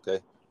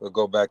 Okay, we'll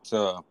go back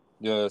to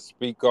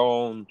speak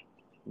on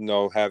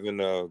having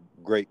a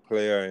great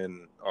player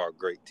or a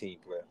great team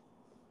player.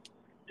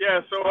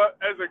 Yeah, so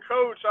as a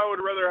coach, I would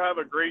rather have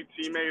a great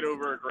teammate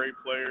over a great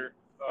player.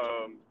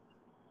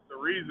 The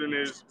reason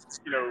is,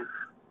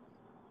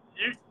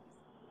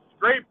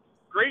 great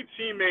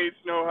teammates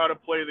know how to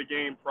play the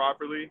game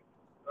properly,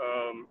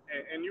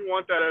 and you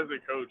want that as a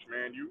coach,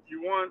 man.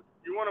 You want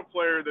a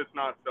player that's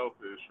not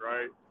selfish,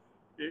 right?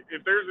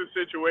 If there's a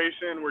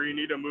situation where you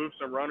need to move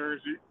some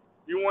runners,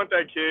 you want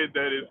that kid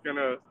that is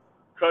gonna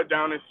cut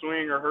down his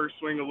swing or her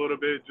swing a little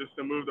bit just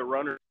to move the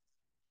runner.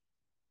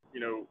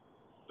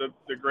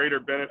 The greater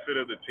benefit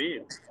of the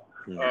team.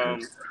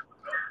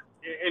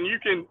 And you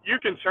can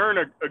turn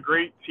a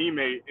great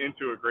teammate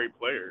into a great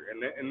player,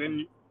 and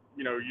then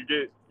you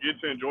get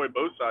to enjoy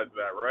both sides of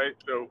that, right?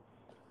 So,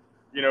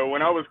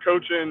 when I was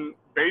coaching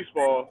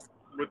baseball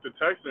with the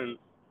Texans,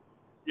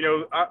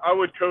 I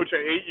would coach an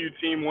 8U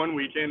team one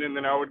weekend, and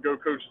then I would go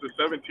coach the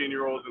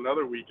 17-year-olds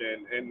another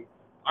weekend. And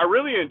I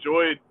really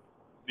enjoyed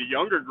the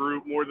younger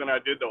group more than I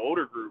did the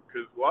older group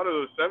because a lot of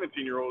those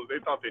 17-year-olds, they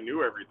thought they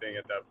knew everything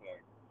at that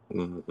point.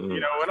 Mm-hmm.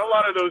 And a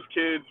lot of those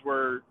kids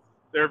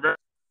they're very,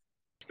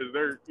 because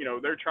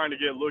they're trying to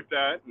get looked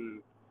at,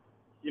 and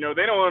they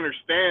don't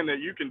understand that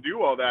you can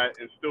do all that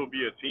and still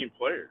be a team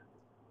player,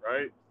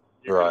 right?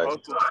 You can Right.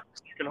 hustle.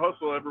 You can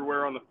hustle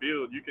everywhere on the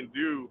field. You can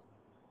do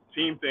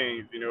team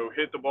things.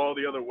 Hit the ball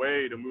the other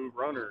way to move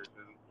runners,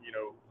 and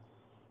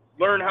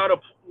learning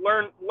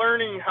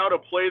how to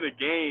play the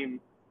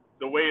game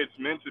the way it's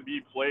meant to be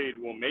played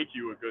will make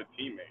you a good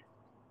teammate.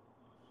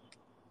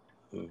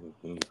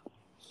 Mm-hmm.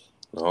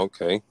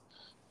 Okay.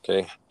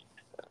 Okay.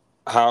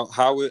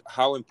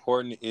 How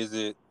important is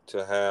it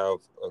to have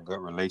a good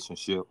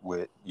relationship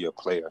with your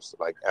players,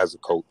 like as a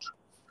coach?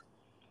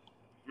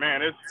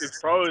 Man, it's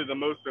probably the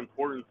most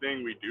important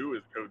thing we do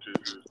as coaches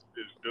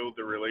is build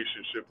the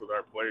relationship with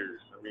our players.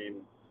 I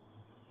mean,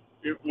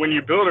 when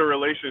you build a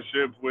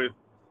relationship with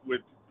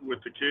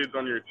with the kids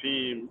on your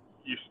team,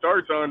 you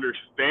start to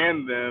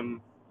understand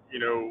them, you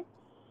know,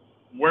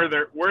 where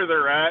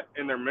they're at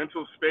in their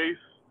mental space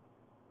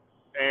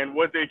and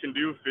what they can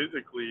do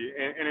physically.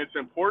 And it's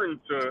important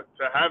to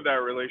have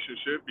that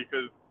relationship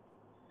because,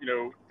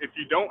 if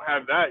you don't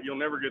have that, you'll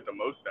never get the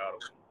most out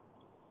of them,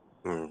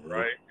 Mm-hmm.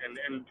 right?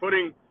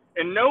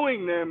 And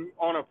knowing them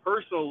on a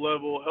personal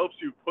level helps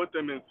you put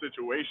them in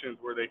situations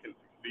where they can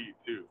succeed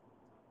too.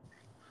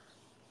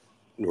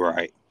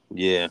 Right.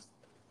 Yeah.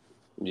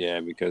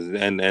 Yeah. Because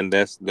and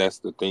that's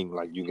the thing.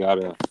 Like you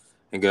gotta,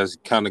 I guess,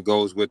 kind of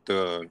goes with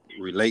the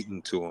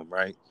relating to them,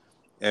 right?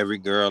 Every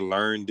girl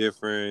learn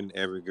different.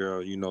 Every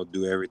girl,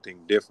 do everything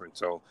different.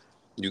 So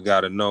you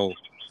gotta know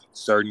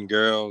certain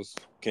girls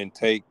can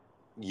take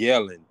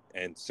yelling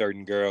and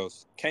certain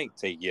girls can't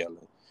take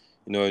yelling.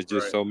 It's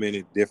just Right. so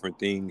many different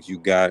things you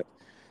got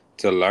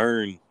to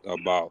learn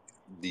about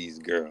these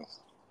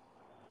girls.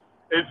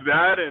 It's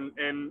that, and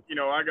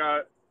I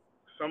got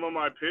some of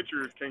my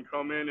pitchers can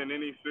come in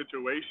any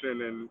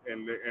situation,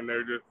 and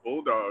they're just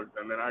bulldogs,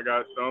 and then I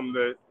got some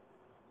that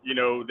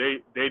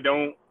they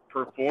don't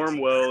perform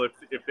well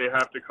if they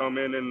have to come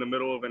in the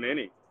middle of an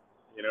inning,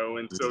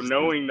 and so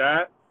knowing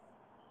that,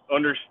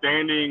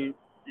 understanding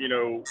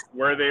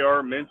where they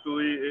are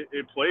mentally,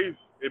 it plays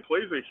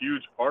a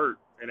huge part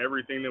in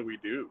everything that we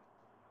do.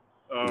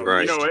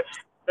 Right.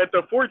 At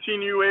the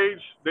 14U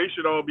age, they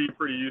should all be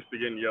pretty used to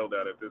getting yelled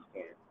at this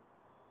point.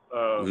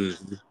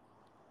 Hmm.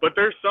 But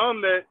there's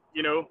some that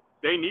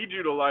they need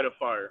you to light a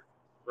fire,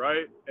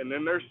 right? And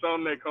then there's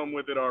some that come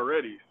with it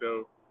already.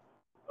 So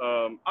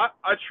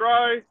I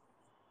try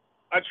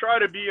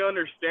to be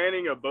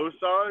understanding of both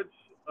sides,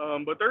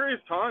 but there is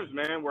times,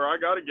 man, where I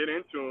got to get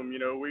into them.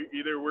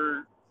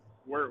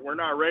 We're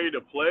not ready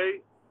to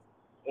play,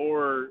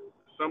 or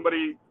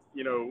somebody,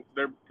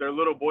 their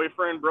little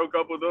boyfriend broke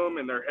up with them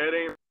and their head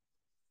ain't.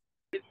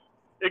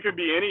 It could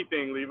be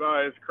anything,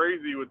 Levi. It's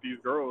crazy with these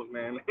girls,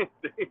 man.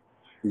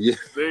 Yeah.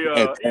 they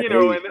At that age,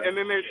 right? and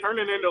then they're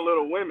turning into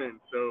little women.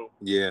 So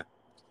Yeah.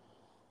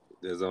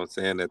 That's what I'm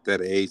saying. At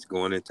that age,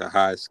 going into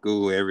high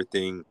school,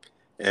 everything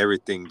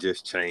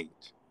just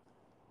changed.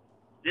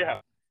 yeah,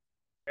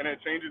 and it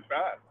changes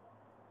fast.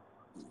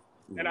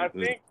 And I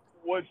Hmm. think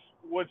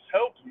what's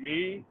helped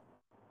me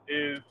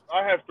is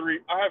I have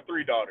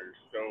three daughters,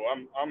 so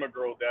I'm a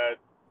girl dad.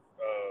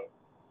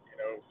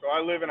 So I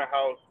live in a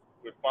house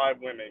with five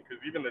women because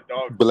even the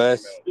dogs are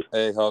Bless. females.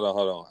 Hey, hold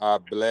on. I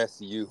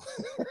bless you.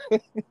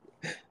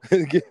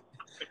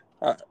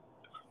 I,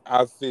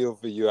 I feel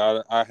for you.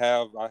 I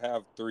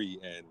have three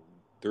and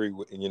three,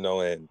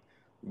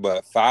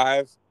 but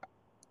five,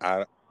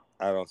 I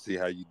I don't see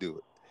how you do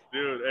it.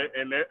 Dude,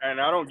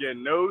 and I don't get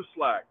no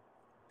slack.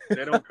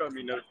 They don't cut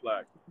me no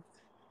slack.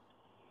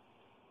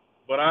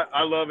 But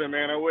I love it,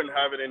 man. I wouldn't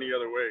have it any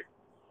other way.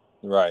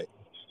 Right.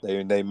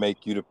 They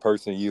make you the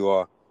person you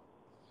are.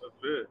 That's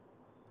it.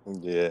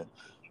 Yeah.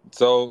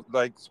 So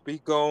like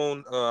speak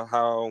on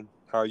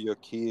how your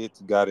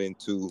kids got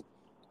into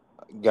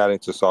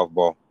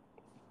softball.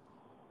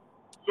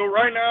 So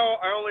right now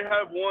I only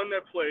have one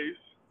that plays,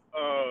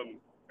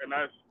 and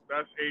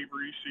that's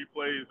Avery. She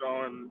plays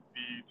on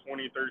the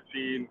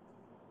 2013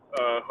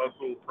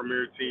 Hustle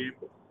Premier team.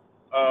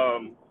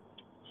 Um,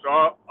 so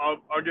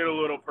I'll get a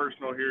little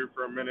personal here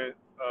for a minute.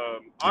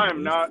 I am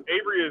Hmm. not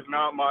Avery is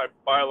not my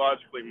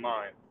biologically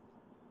mine.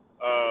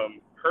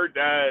 Her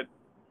dad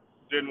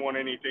didn't want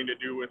anything to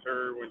do with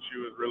her when she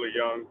was really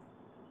young,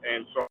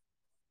 and so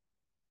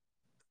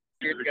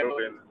years ago,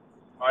 then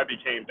I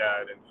became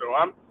dad, and so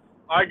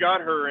I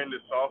got her into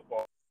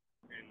softball,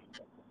 and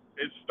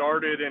it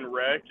started in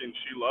rec, and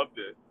she loved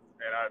it,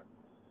 and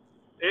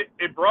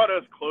it brought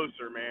us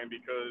closer, man,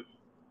 because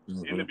in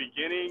Hmm. the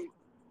beginning,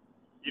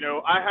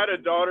 I had a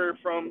daughter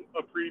from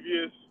a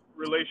previous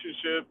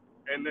relationship,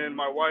 and then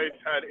my wife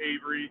had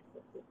Avery,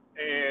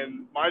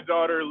 and my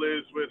daughter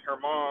lives with her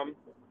mom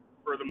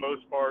for the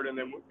most part, and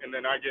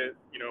then I get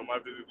my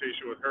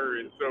visitation with her,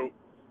 and so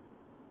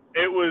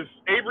it was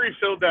Avery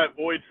filled that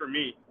void for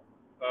me.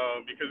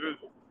 because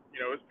it's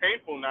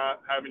painful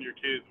not having your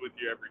kids with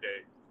you every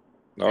day.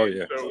 Oh And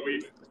yeah. so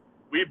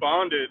we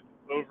bonded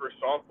over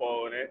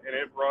softball, and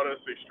it brought us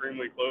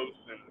extremely close.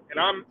 And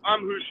I'm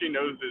who she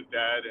knows as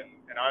dad, and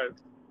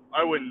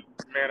I wouldn't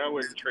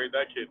trade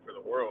that kid for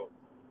the world.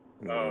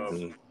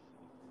 Mm-hmm.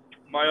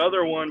 My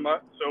other one, my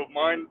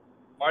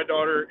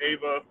daughter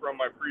Ava from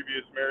my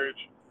previous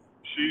marriage,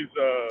 she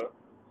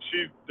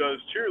does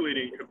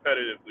cheerleading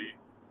competitively.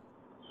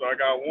 So I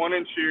got one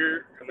in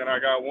cheer, and then I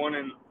got one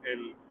in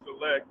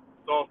select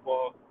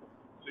softball.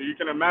 So you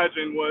can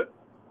imagine what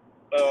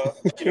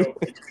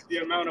the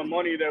amount of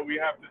money that we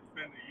have to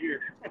spend a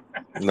year.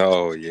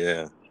 No,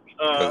 yeah.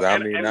 Because I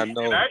And, mean, and I and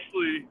know,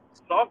 actually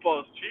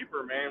softball is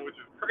cheaper, man, which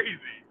is crazy.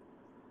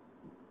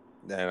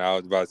 and I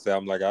was about to say,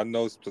 I'm like, I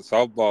know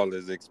softball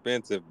is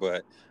expensive,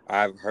 but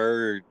I've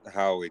heard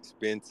how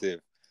expensive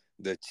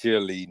the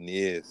cheerleading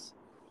is.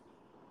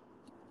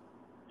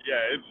 Yeah,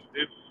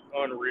 it's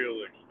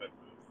unreal expensive.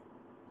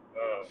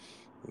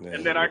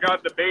 And then I Man.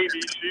 got the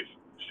baby.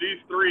 She's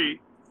 3,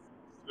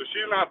 so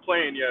she's not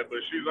playing yet, but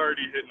she's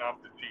already hitting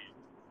off the tee.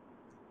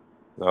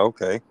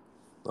 Okay.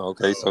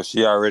 Okay, So so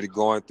she already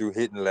going through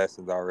hitting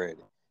lessons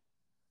already.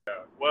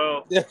 yeah,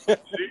 well, it's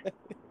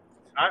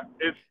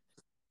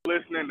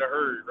listening to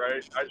her,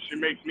 right? She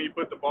makes me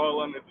put the ball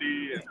on the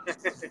tee, and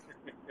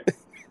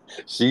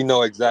She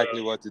know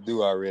exactly what to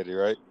do already,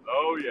 right?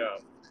 oh yeah.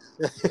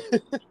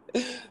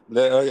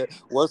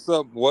 What's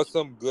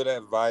some good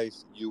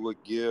advice you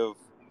would give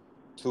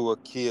to a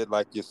kid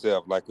like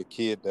yourself, like a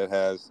kid that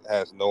has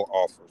no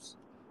offers?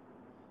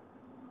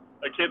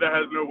 A kid that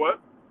has no what?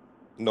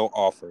 No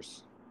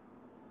offers.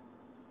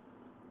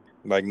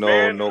 Like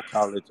Man, no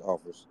college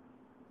offers.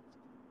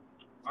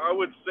 I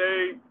would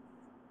say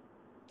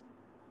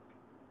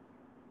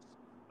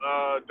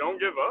don't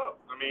give up.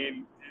 I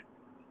mean,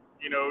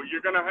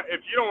 you're gonna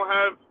if you don't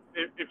have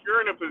if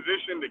you're in a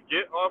position to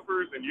get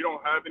offers and you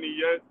don't have any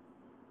yet,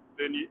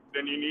 then you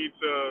need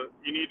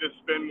to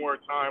spend more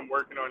time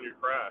working on your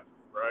craft,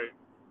 right?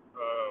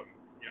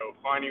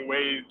 Finding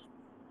ways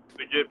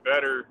to get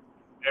better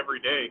every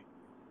day,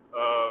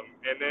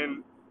 and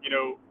then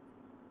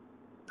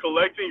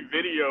collecting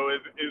video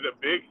is a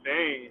big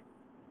thing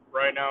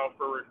right now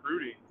for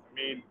recruiting. I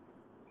mean,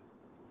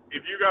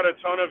 if you got a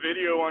ton of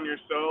video on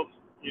yourself,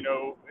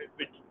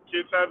 the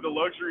kids have the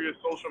luxury of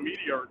social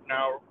media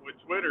now with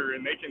Twitter,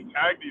 and they can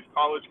tag these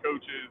college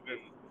coaches, and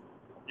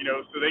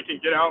so they can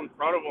get out in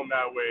front of them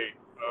that way.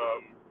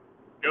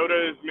 Go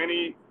to as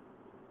many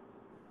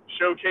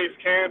showcase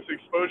camps,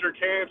 exposure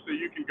camps that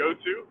you can go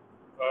to.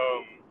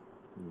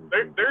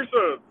 There's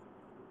a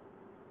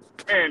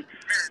man.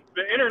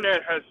 The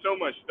internet has so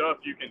much stuff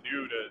you can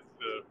do to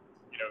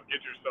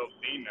get yourself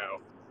seen now.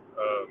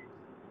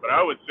 But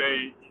I would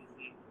say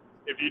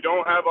if you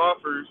don't have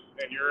offers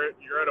and you're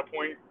at a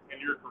point in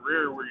your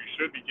career where you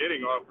should be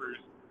getting offers,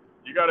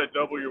 you got to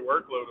double your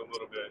workload a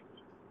little bit.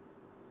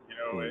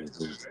 And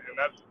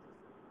that's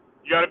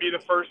you got to be the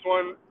first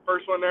one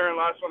there and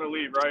last one to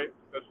leave, right?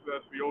 That's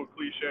the old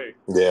cliche.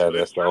 Yeah, But it's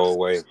that's the true. whole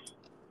way. It's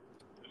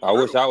I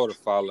wish true. I would have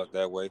followed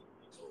that way.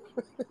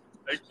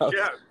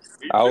 Yeah,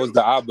 me I was too.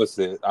 the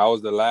opposite. I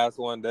was the last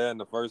one there and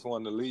the first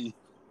one to leave.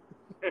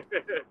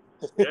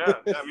 Yeah,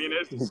 I mean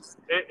it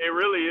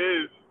really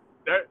is.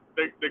 That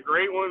the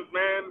great ones,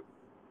 man.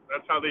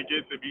 That's how they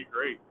get to be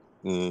great.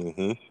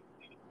 Mm-hmm.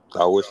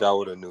 I wish I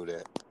would have knew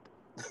that.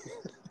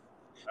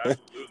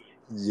 Absolutely.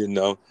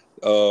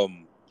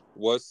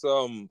 What's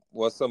some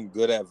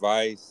good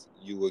advice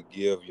you would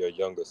give your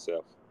younger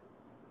self?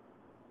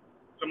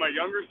 So my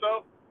younger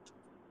self,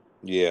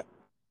 Yeah.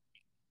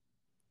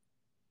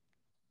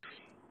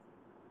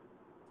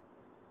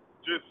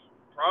 just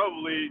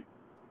probably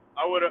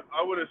I would have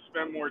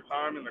spent more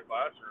time in the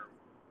classroom,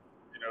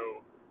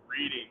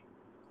 reading.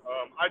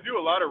 I do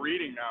a lot of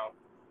reading now,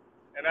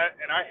 and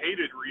I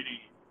hated reading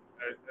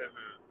I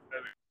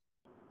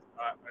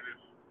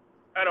just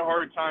had a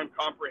hard time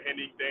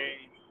comprehending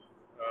things,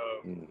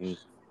 Mm-hmm.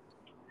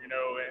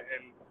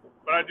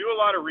 but I do a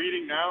lot of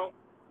reading now.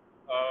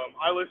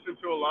 I listen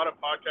to a lot of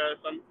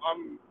podcasts. I'm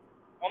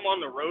on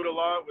the road a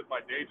lot with my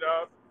day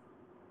job,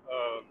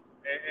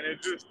 and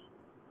it's just,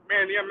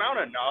 man, the amount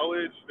of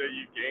knowledge that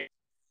you gain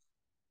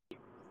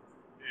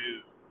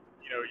is,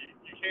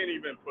 you can't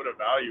even put a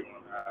value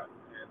on that.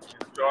 And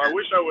so I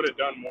wish I would have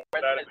done more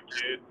of that as a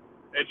kid,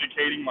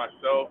 educating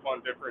myself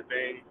on different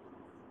things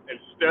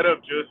instead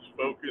of just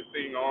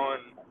focusing on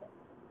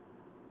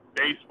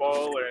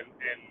baseball and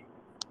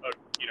a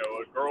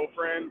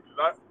girlfriend.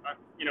 Because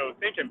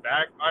thinking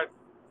back, I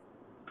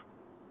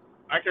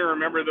can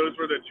remember those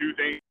were the two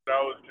things that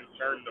I was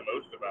concerned the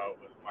most about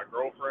was my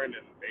girlfriend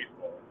and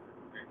baseball.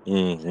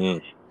 Mm-hmm.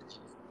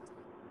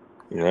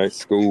 Right.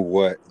 School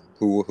what?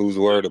 Who's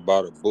worried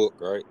about a book,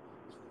 right?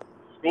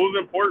 School's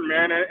important,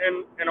 man,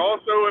 and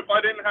also if I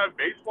didn't have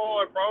baseball,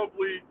 I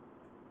probably,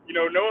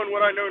 knowing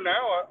what I know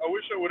now, I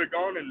wish I would have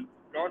gone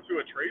to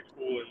a trade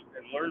school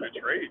and learned a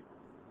trade.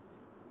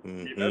 I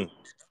mean, Mm-hmm.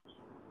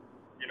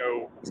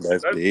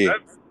 That's big.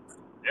 that's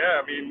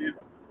yeah. I mean,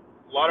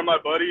 a lot of my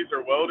buddies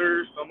are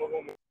welders. Some of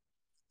them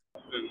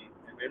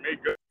and they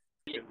make good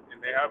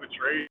and they have a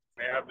trade and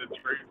they have the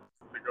trade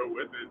to go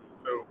with it.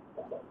 So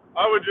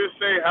I would just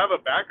say have a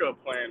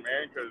backup plan,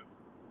 man, because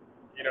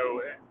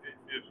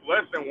it's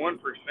less than 1%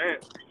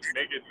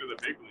 make it to the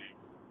big league.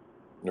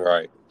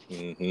 Right.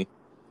 Mm-hmm.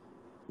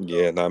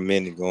 Yeah, not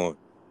many going.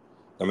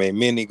 I mean,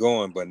 many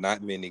going, but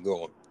not many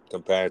going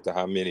compared to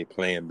how many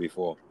playing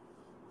before.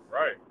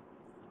 Right.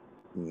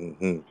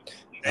 Mm-hmm.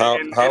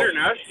 And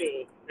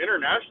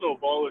international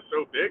ball is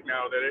so big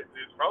now that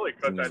it's probably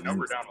cut that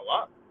number down a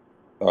lot.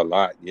 A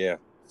lot, yeah.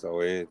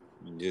 So it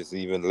just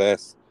even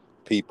less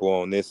people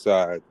on this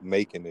side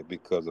making it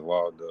because of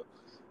all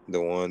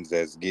the ones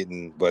that's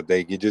getting, but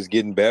they just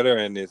getting better,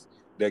 and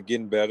they're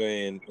getting better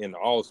in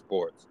all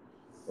sports,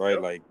 right?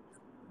 Yep. Like,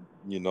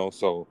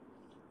 so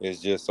it's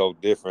just so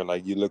different.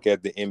 Like you look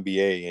at the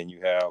NBA and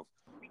you have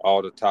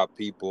all the top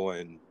people,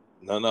 and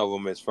none of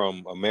them is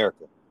from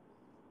America.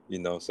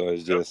 So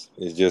it's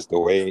just the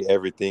way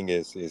everything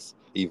is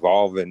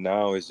evolving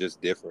now. It's just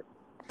different.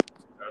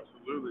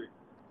 Absolutely.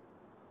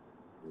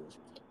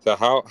 So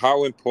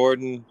how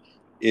important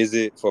is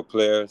it for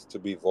players to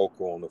be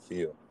vocal on the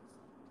field?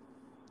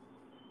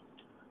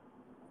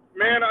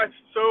 Man, I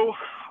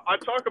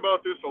talk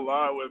about this a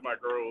lot with my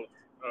girls,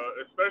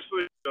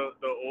 especially the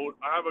old.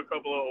 I have a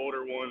couple of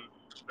older ones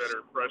that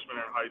are freshmen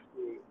in high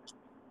school,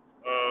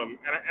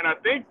 and I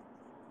think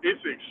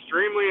it's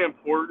extremely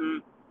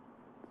important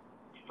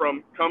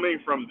from coming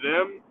from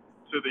them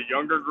to the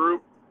younger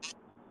group,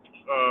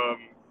 um,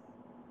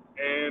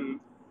 and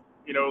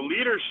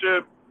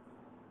leadership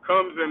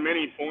comes in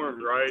many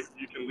forms, right?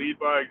 You can lead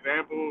by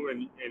example,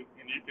 and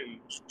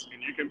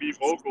you can be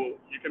vocal.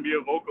 You can be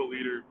a vocal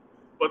leader,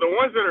 but the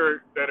ones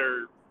that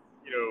are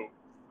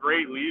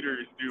great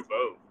leaders do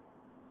both.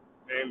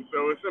 And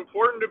so it's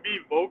important to be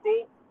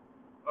vocal,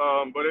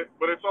 but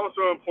it's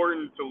also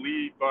important to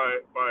lead by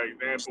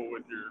example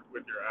with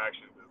your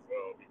actions as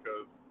well,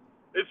 because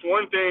it's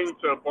one thing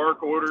to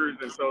bark orders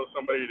and tell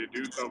somebody to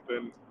do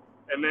something,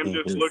 and then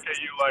just Mm-hmm. look at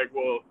you like,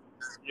 well,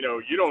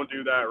 you don't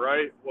do that,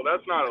 right? Well,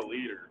 that's not a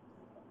leader.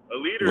 A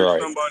leader is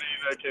Right. somebody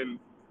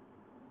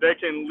that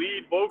can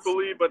lead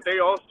vocally, but they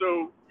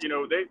also,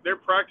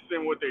 they're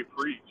practicing what they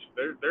preach.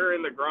 They're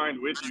in the grind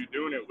with you,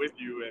 doing it with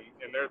you,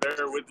 and they're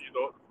there with you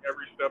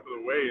every step of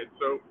the way. And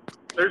so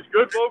there's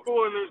good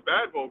vocal and there's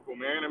bad vocal,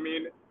 man. I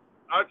mean,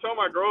 I tell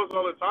my girls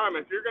all the time,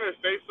 if you're gonna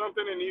say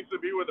something, it needs to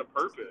be with a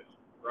purpose,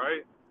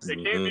 right? It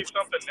can't Mm-hmm. be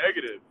something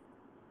negative,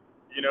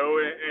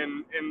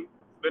 and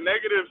the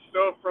negative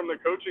stuff from the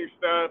coaching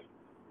staff,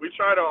 we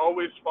try to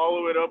always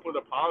follow it up with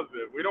a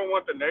positive. We don't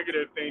want the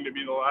negative thing to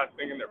be the last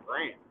thing in their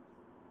brain.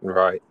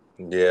 Right.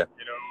 Yeah.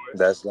 You know,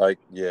 That's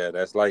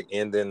like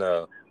ending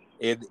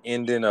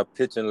a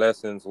pitching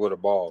lessons with a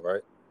ball,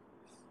 right?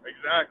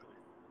 exactly.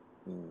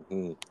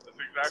 Mm-hmm. That's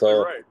exactly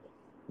So right.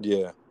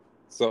 yeah.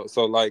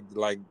 So like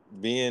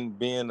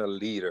being a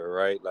leader,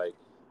 right?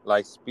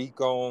 Like speak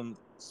on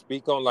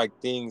like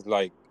things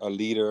like a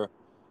leader.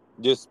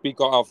 Just speak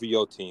off of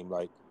your team,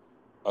 like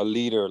a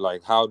leader.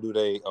 Like how do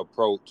they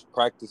approach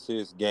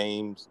practices,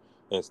 games,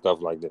 and stuff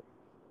like that?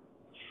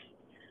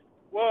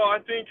 Well, I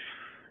think,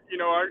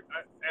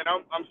 and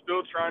I'm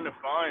still trying to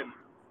find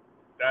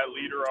that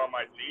leader on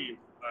my team.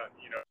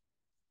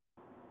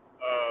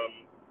 Um,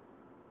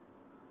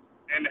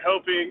 and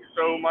helping.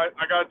 So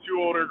I got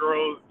two older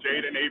girls,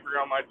 Jade and Avery,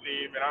 on my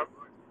team, and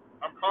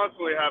I'm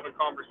constantly having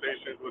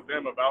conversations with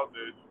them about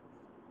this,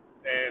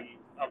 and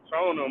I'm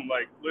telling them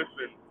like,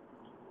 listen,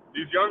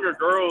 these younger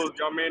girls,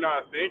 y'all may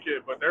not think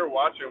it, but they're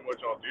watching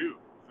what y'all do.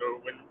 So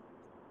when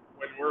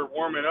we're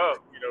warming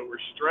up,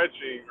 we're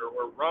stretching or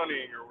we're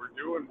running or we're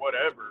doing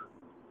whatever.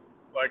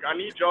 Like, I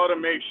need y'all to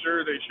make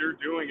sure that you're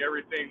doing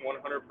everything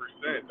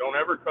 100%. Don't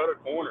ever cut a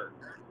corner,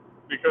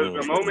 because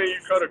the Mm-hmm. moment you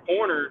cut a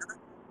corner,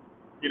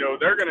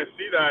 they're gonna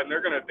see that and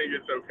they're gonna think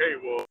it's okay.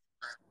 Well,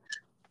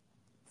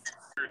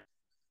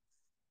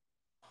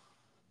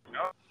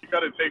 you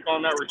got to take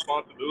on that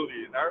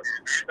responsibility, and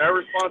that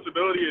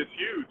responsibility is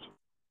huge.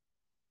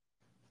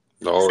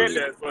 Oh And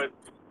yeah. that, but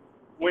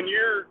when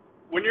you're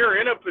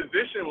in a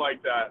position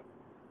like that,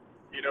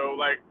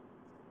 like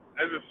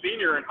as a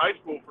senior in high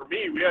school, for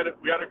me, we had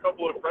a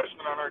couple of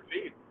freshmen on our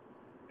team,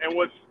 and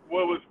what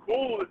was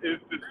cool is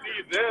to see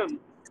them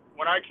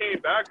when I came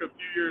back a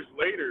few years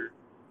later,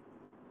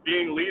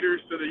 being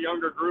leaders to the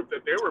younger group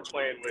that they were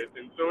playing with,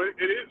 and so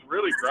it is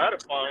really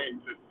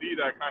gratifying to see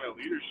that kind of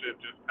leadership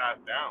just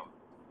passed down,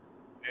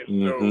 and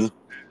so Mm-hmm.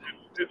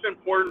 it's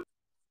important.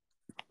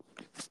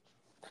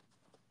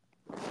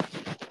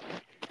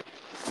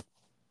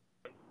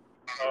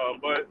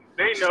 But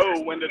they know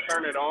when to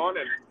turn it on,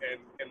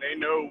 and they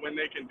know when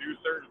they can do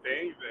certain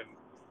things, and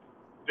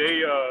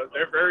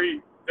they're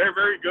very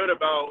good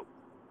about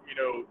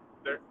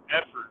their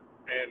effort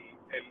and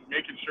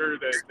making sure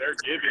that they're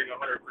giving 100%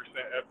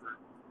 effort,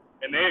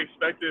 and they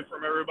expect it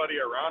from everybody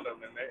around them,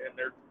 and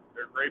they're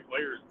great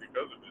players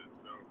because of it.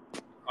 So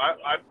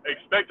I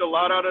expect a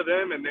lot out of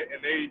them, and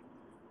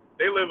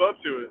they live up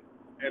to it,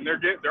 and they're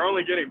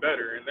only getting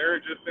better, and they're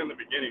just in the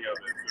beginning of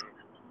it. So.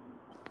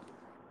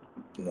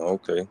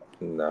 Okay.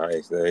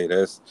 Nice. Hey,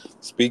 that's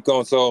speak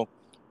on. So,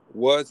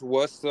 what's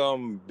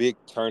some big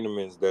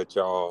tournaments that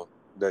y'all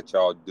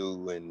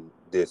do in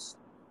this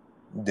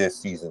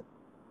season?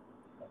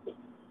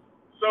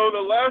 So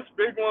the last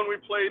big one we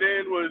played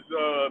in was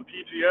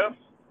PGF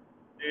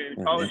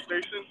in College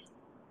Mm-hmm. Station.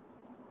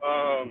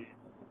 Um,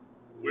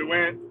 we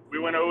went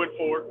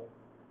 0-4.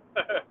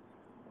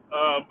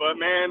 But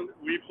man,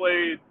 we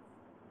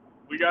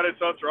got a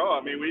tough draw.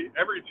 I mean,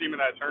 every team in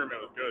that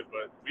tournament was good,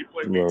 but we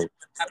Right.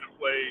 had to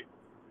play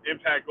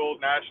Impact Gold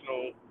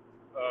National,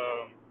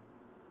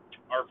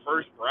 our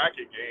first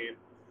bracket game,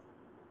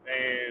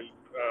 and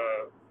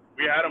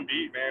we had them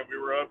beat. Man, we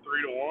were up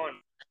 3-1.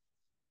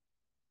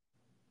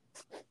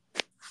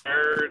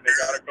 They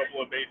got a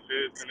couple of base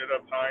hits, ended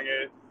up tying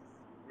it.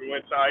 We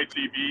went to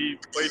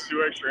ITB, played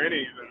 2 extra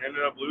innings, and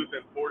ended up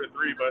losing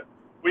 4-3. But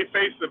we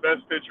faced the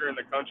best pitcher in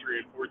the country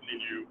in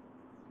 14U,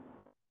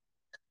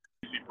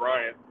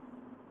 Bryant,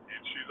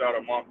 and she's out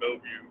of Mont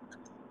Bellevue.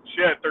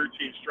 She had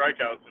 13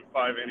 strikeouts in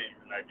 5 innings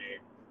in that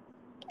game.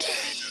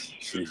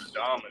 Just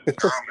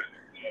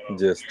dominant.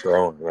 Just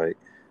throwing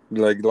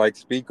like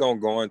speak on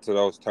going to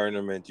those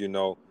tournaments.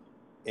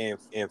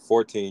 In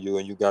 14U,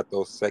 and you got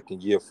those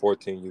second year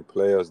 14U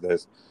players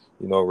that's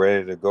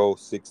ready to go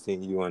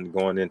 16U and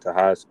going into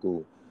high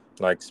school.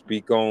 Like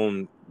speak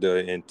on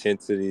the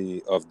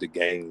intensity of the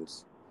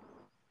games.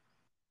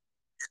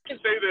 I can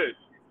say this.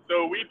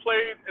 So we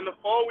played in the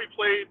fall. We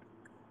played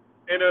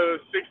in a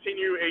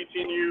 16U,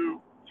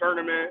 18U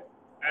tournament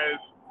as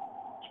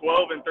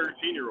 12 and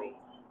 13-year-olds,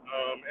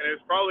 and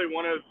it's probably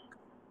one of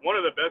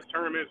the best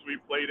tournaments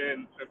we've played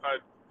in since I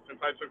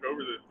took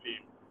over this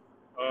team.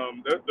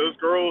 Those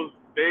girls,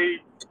 they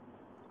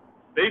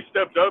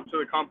stepped up to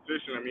the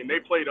competition. I mean, they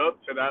played up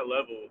to that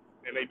level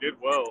and they did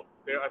well.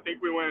 I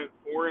think we went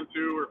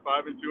 4-2 or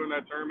 5-2 in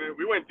that tournament.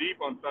 We went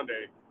deep on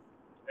Sunday,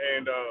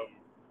 and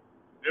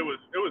it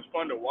was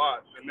fun to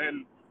watch. And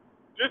then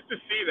just to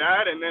see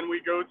that, and then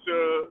we go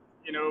to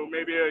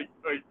maybe a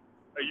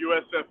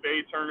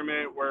USFA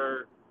tournament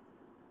where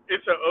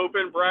it's an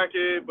open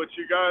bracket, but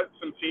you got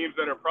some teams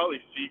that are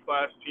probably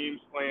C-class teams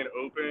playing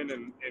open,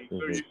 and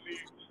so you see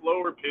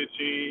slower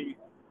pitching,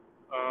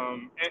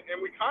 and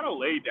we kind of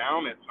lay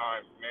down at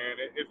times, man.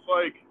 It's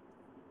like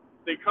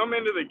they come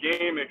into the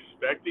game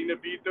expecting to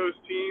beat those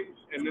teams,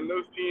 and then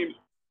those teams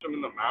punch them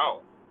in the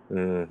mouth.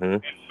 Mm-hmm.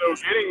 And so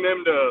getting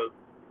them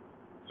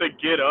to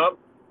get up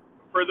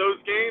for those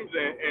games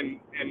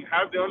and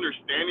have the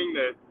understanding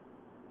that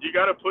you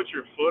got to put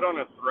your foot on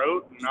a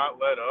throat and not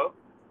let up.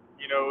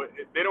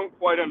 They don't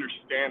quite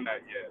understand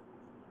that yet.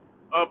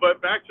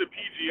 But back to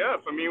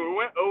PGF, I mean, we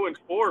went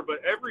 0-4,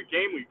 but every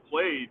game we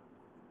played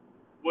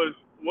was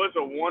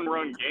a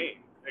one-run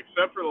game,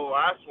 except for the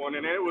last one,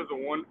 and it was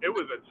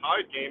a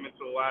tied game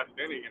until the last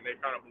inning, and they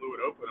kind of blew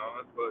it open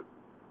on us. But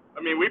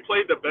I mean, we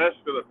played the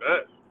best of the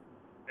best,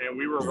 and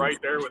we were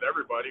right there with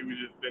everybody. We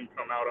just didn't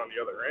come out on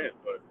the other end.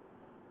 But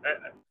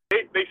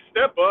they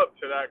step up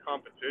to that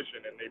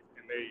competition, and they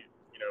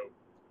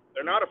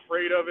they're not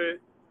afraid of it.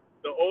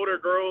 The older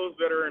girls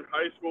that are in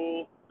high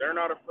school, they're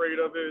not afraid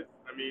of it.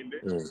 I mean,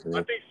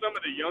 I think some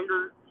of the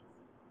younger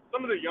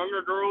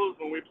girls,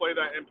 when we play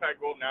that Impact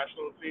Gold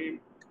National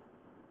team,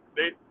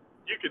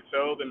 you could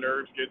tell the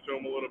nerves get to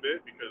them a little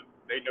bit because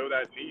they know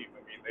that team.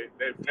 I mean,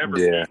 they've never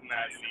beaten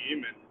that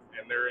team,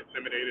 and they're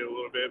intimidated a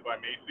little bit by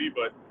Macy.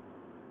 But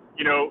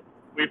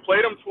we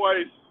played them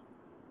twice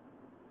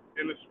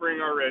in the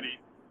spring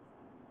already.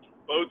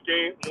 Both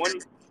games,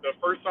 the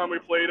first time we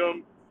played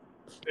them,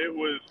 it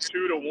was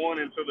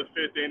 2-1 until the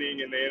 5th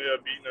inning, and they ended up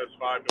beating us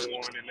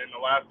 5-1. And then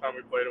the last time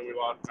we played them, we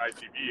lost in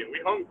ITB, and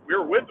we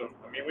were with them.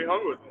 I mean, we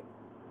hung with them.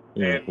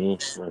 And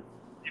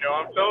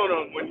I'm telling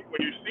them, when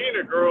you're seeing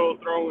a girl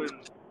throwing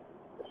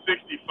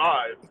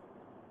 65,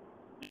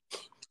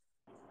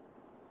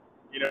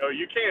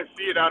 you can't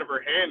see it out of her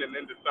hand and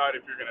then decide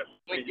if you're gonna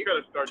swing. You got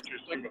to start your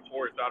swing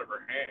before it's out of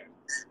her hand.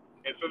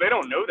 And so they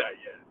don't know that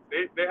yet.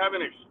 They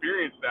haven't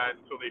experienced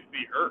that until they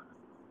see her,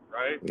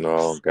 right?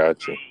 No,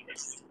 gotcha.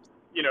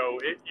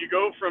 You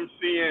go from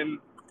seeing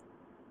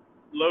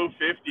low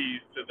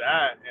 50s to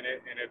that, and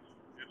it's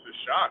a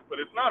shock, but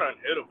it's not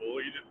unhittable.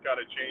 You just got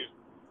to change.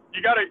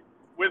 You got to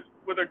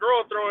with a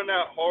girl throwing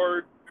that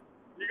hard,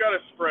 you got to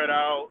spread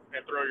out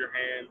and throw your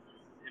hands.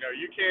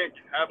 You can't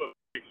have a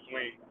big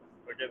swing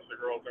against a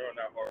girl throwing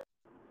that hard.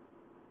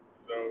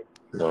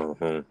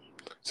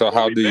 So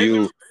how do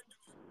you?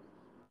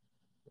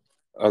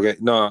 Okay,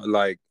 no,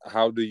 like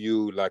how do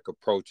you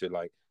approach it?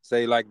 Like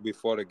say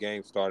before the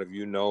game started,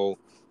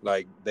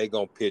 like they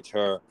gonna pitch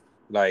her.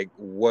 Like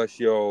what's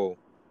your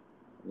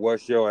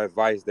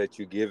advice that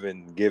you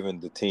giving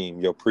the team,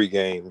 your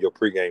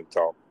pregame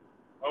talk?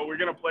 Oh, we're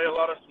gonna play a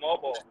lot of small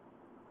ball.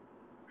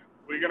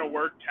 We're gonna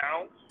work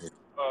counts.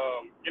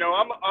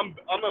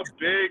 I'm a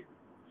big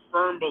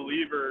firm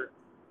believer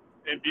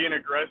in being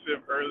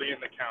aggressive early in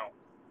the count.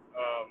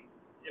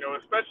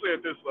 Especially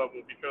at this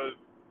level, because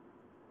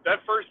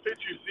that first pitch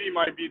you see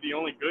might be the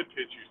only good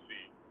pitch you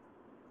see.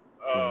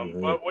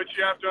 But what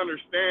you have to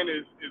understand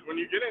is when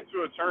you get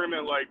into a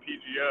tournament like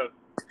PGS,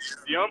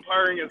 the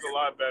umpiring is a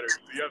lot better. So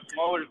you have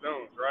smaller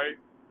zones, right?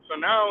 So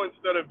now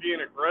instead of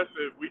being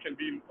aggressive, we can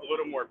be a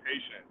little more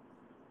patient.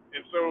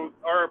 And so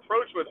our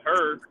approach with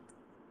her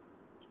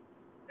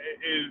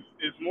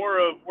is more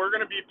of we're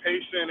going to be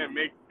patient and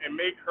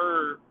make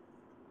her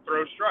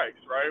throw strikes,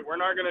 right? We're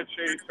not going to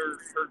chase her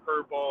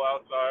curveball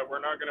outside.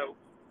 We're not going to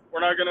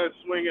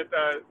swing at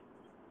that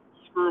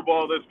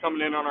screwball that's coming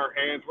in on our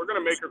hands. We're going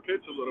to make her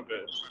pitch a little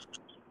bit.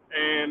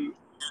 And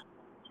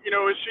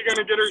is she going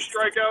to get her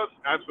strikeouts?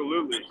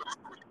 Absolutely.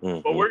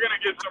 Mm-hmm. But we're going to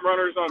get some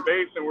runners on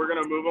base, and we're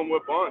going to move them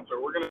with bunts, or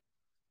we're going to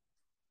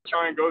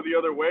try and go the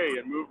other way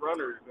and move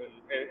runners.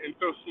 And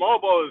so small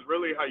ball is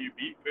really how you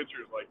beat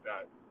pitchers like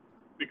that,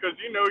 because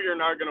you're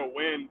not going to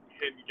win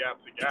hitting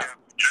gap to gap.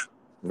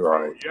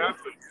 Right. So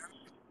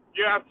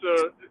you have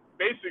to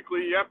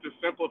basically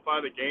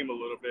simplify the game a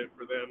little bit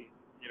for them.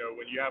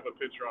 When you have a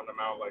pitcher on the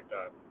mound like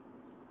that.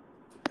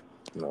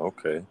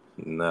 Okay,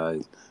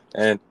 nice.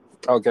 And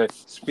okay,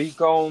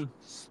 speak on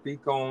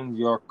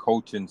your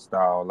coaching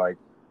style. Like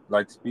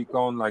speak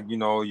on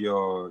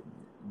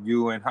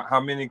you and how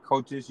many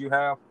coaches you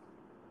have?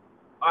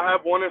 I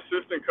have one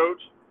assistant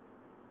coach.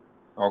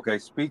 Okay,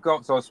 speak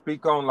on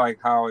like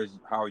how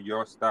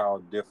your style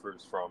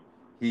differs from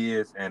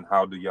his, and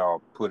how do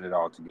y'all put it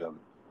all together?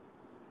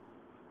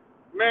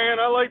 Man,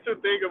 I like to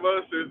think of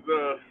us as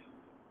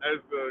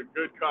the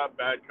good cop,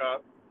 bad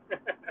cop.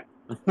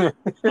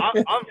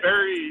 I'm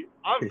very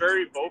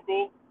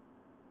vocal.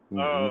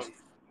 Mm-hmm.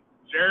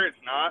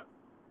 Jared's not.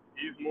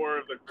 He's more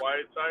of the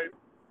quiet type.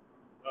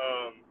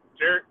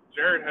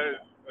 Jared has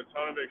a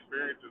ton of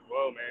experience as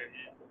well, man.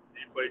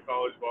 He played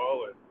college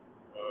ball, and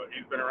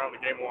he's been around the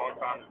game a long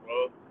time as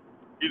well.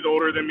 He's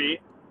older than me,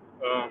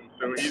 so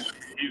he's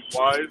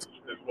wise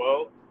as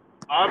well.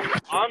 I'm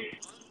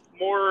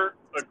more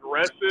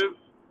aggressive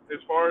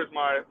as far as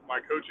my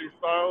coaching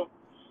style.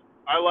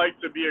 I like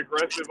to be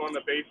aggressive on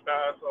the base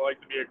pass. I like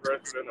to be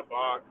aggressive in the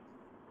box.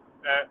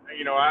 I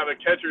have a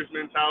catcher's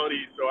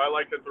mentality, so I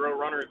like to throw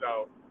runners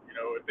out.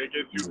 If they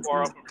get too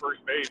far off of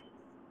first base,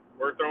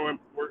 we're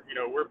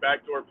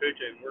backdoor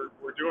picking.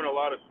 We're doing a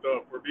lot of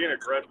stuff. We're being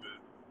aggressive,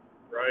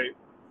 right?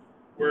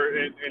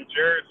 And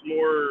Jared's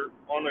more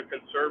on the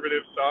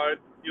conservative side.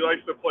 He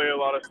likes to play a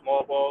lot of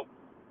small ball.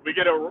 We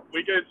get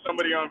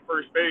somebody on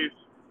first base.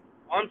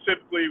 I'm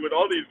typically with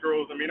all these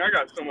girls. I mean, I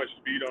got so much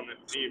speed on this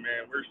team,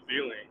 man. We're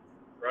stealing,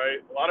 right?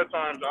 A lot of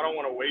times I don't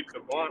want to waste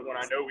a bunt when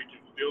I know we can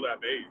steal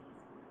that base.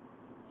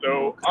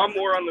 So I'm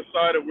more on the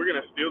side of we're going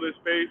to steal this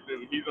base,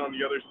 and he's on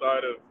the other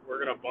side of we're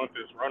going to bunt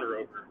this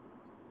runner over.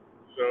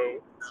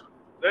 So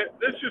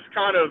that's just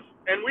kind of,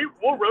 and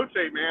we'll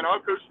rotate, man.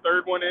 I'll coach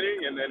third one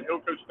inning, and then he'll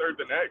coach third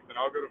the next, and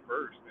I'll go to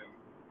first.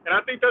 And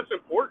I think that's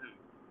important,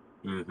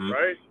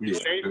 right? You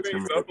change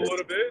things up a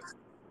little bit.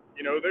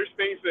 There's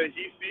things that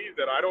he sees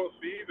that I don't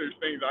see. There's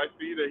things I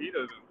see that he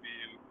doesn't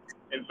see,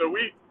 and so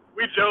we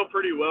gel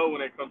pretty well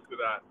when it comes to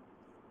that,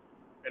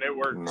 and it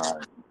works.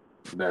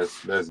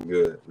 Nice. That's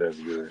good. That's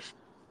good.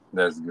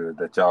 That's good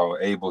that y'all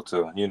are able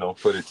to,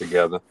 put it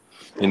together.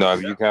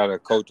 If you got a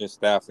coaching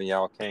staff and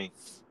y'all can't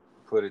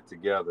put it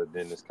together,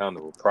 then it's kind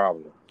of a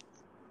problem.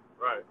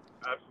 Right.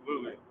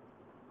 Absolutely.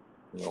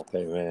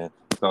 Okay, man.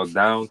 So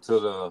down to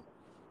the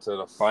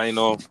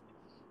final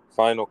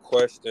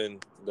question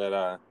that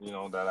I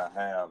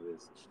have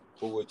is,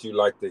 who would you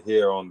like to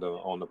hear on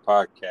the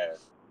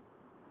podcast?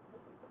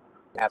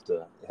 You have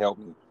to help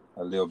me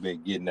a little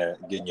bit getting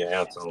your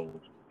answer on.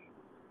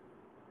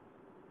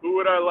 Who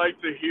would I like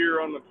to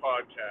hear on the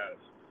podcast?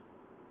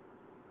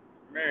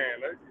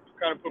 Man, that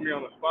kind of put me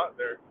on the spot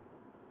there.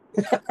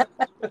 Because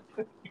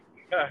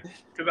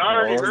I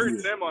already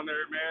heard Tim on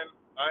there, man,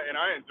 and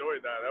I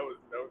enjoyed that. That was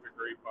a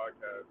great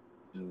podcast.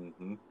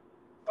 Mm-hmm.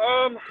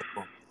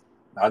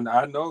 I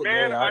know,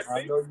 man. Yeah,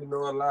 I know you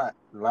know a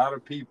lot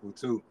of people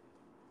too.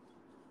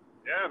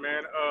 Yeah,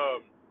 man.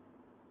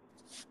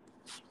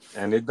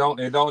 And it don't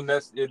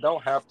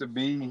have to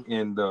be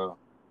in the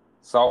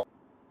soft.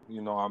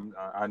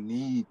 I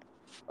need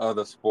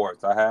other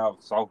sports. I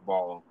have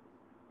softball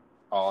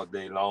all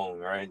day long,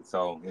 right?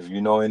 So if you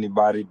know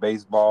anybody,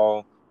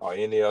 baseball or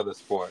any other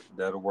sport,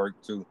 that'll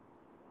work too.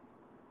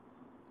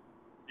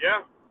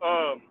 Yeah.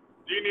 Do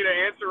you need an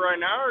answer right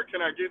now, or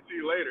can I get to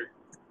you later?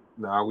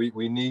 Nah,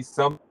 we need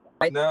something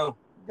right now.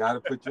 Got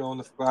to put you on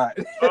the spot.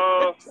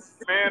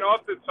 Man,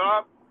 off the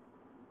top,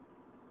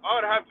 I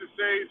would have to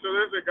say, so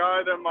there's a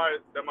guy that my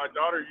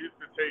daughter used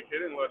to take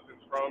hitting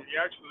lessons from. He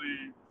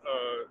actually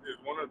is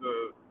one of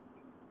the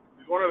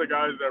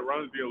guys that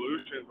runs the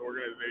Illusions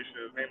organization.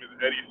 His name is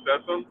Eddie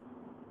Sessom.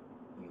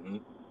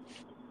 Mm-hmm.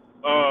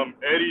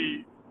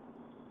 Eddie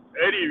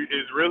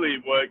is really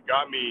what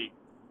got me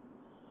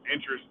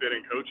interested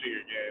in coaching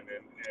again,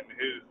 and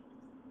his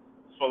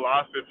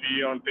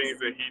philosophy on things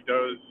that he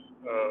does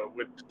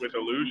with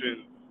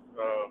Illusions.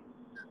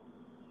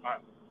 I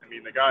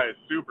mean, the guy is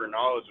super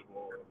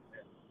knowledgeable.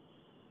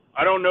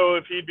 I don't know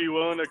if he'd be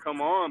willing to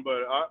come on,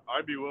 but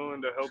I'd be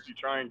willing to help you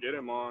try and get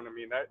him on. I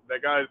mean,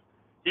 that guy's,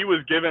 he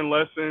was given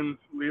lessons,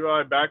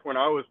 Levi, back when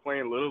I was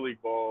playing Little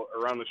League ball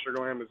around the Sugar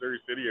Land, Missouri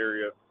City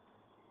area.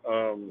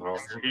 He's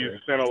Okay.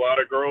 sent a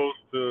lot of girls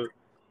to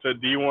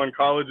D1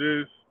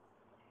 colleges.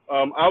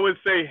 I would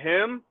say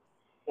him,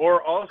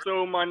 or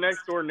also my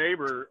next door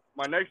neighbor.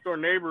 My next door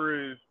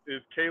neighbor is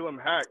Caleb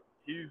Hack.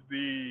 He's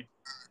the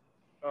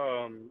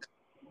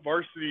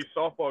varsity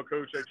softball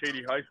coach at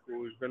Katy High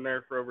School. Who's been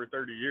there for over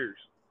 30 years.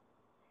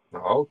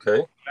 Okay.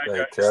 That Hey, guy,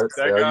 that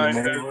tell your guy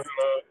has neighbor.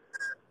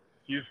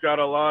 he's got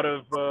a lot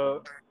of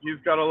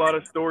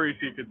stories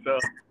he could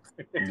tell.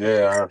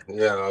 Yeah,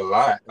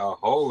 yeah, a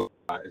whole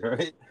lot,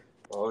 right?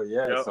 Oh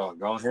yeah. Yep. So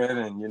go ahead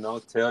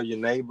and tell your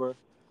neighbor.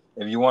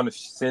 If you want to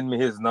send me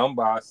his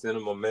number, I'll send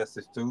him a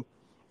message too.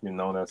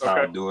 That's how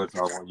I Okay. do it.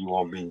 So you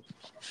won't be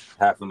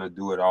having to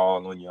do it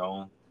all on your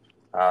own.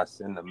 I'll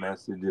send a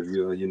message if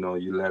you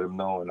let him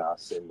know, and I'll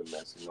send the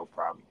message. No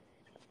problem.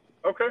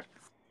 Okay.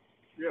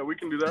 Yeah, we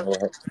can do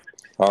that.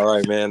 All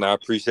right, man. I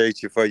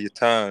appreciate you for your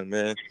time,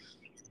 man.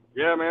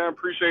 Yeah, man. I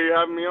appreciate you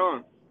having me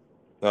on.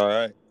 All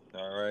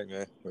right,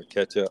 man. We'll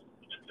catch up.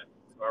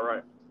 All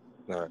right.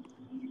 All right.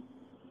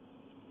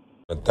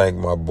 I thank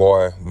my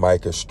boy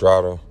Mike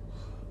Estrada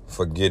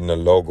for getting the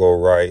logo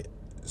right.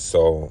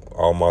 So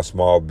all my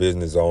small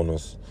business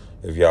owners,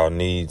 if y'all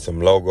need some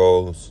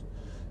logos,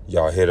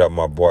 y'all hit up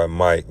my boy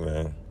Mike,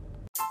 man.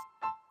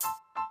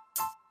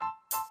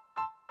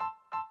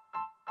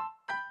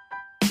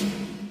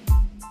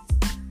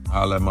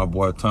 I'll let my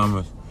boy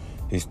Thomas.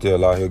 He's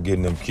still out here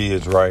getting them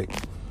kids right.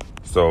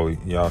 So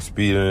y'all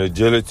speed and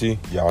agility,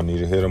 y'all need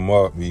to hit him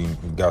up. He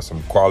got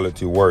some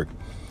quality work.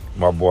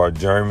 My boy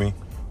Jeremy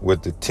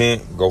with the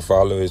tent. Go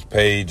follow his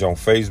page on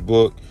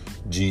Facebook,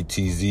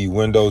 GTZ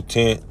Window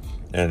Tent,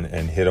 and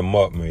hit him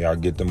up, man. Y'all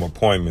get them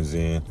appointments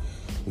in.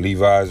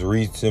 Levi's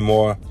Reeds and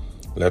more.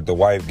 Let the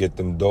wife get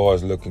them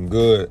doors looking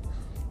good.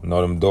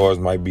 Them doors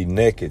might be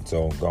naked,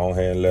 so go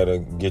ahead and let her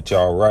get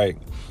y'all right.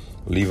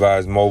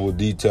 Levi's Mobile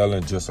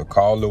Detailing, just a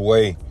call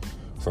away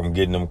from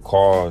getting them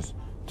cars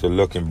to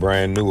looking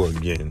brand new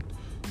again.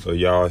 So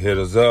y'all hit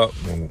us up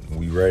and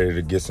we ready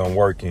to get some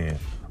work in,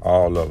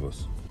 all of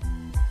us.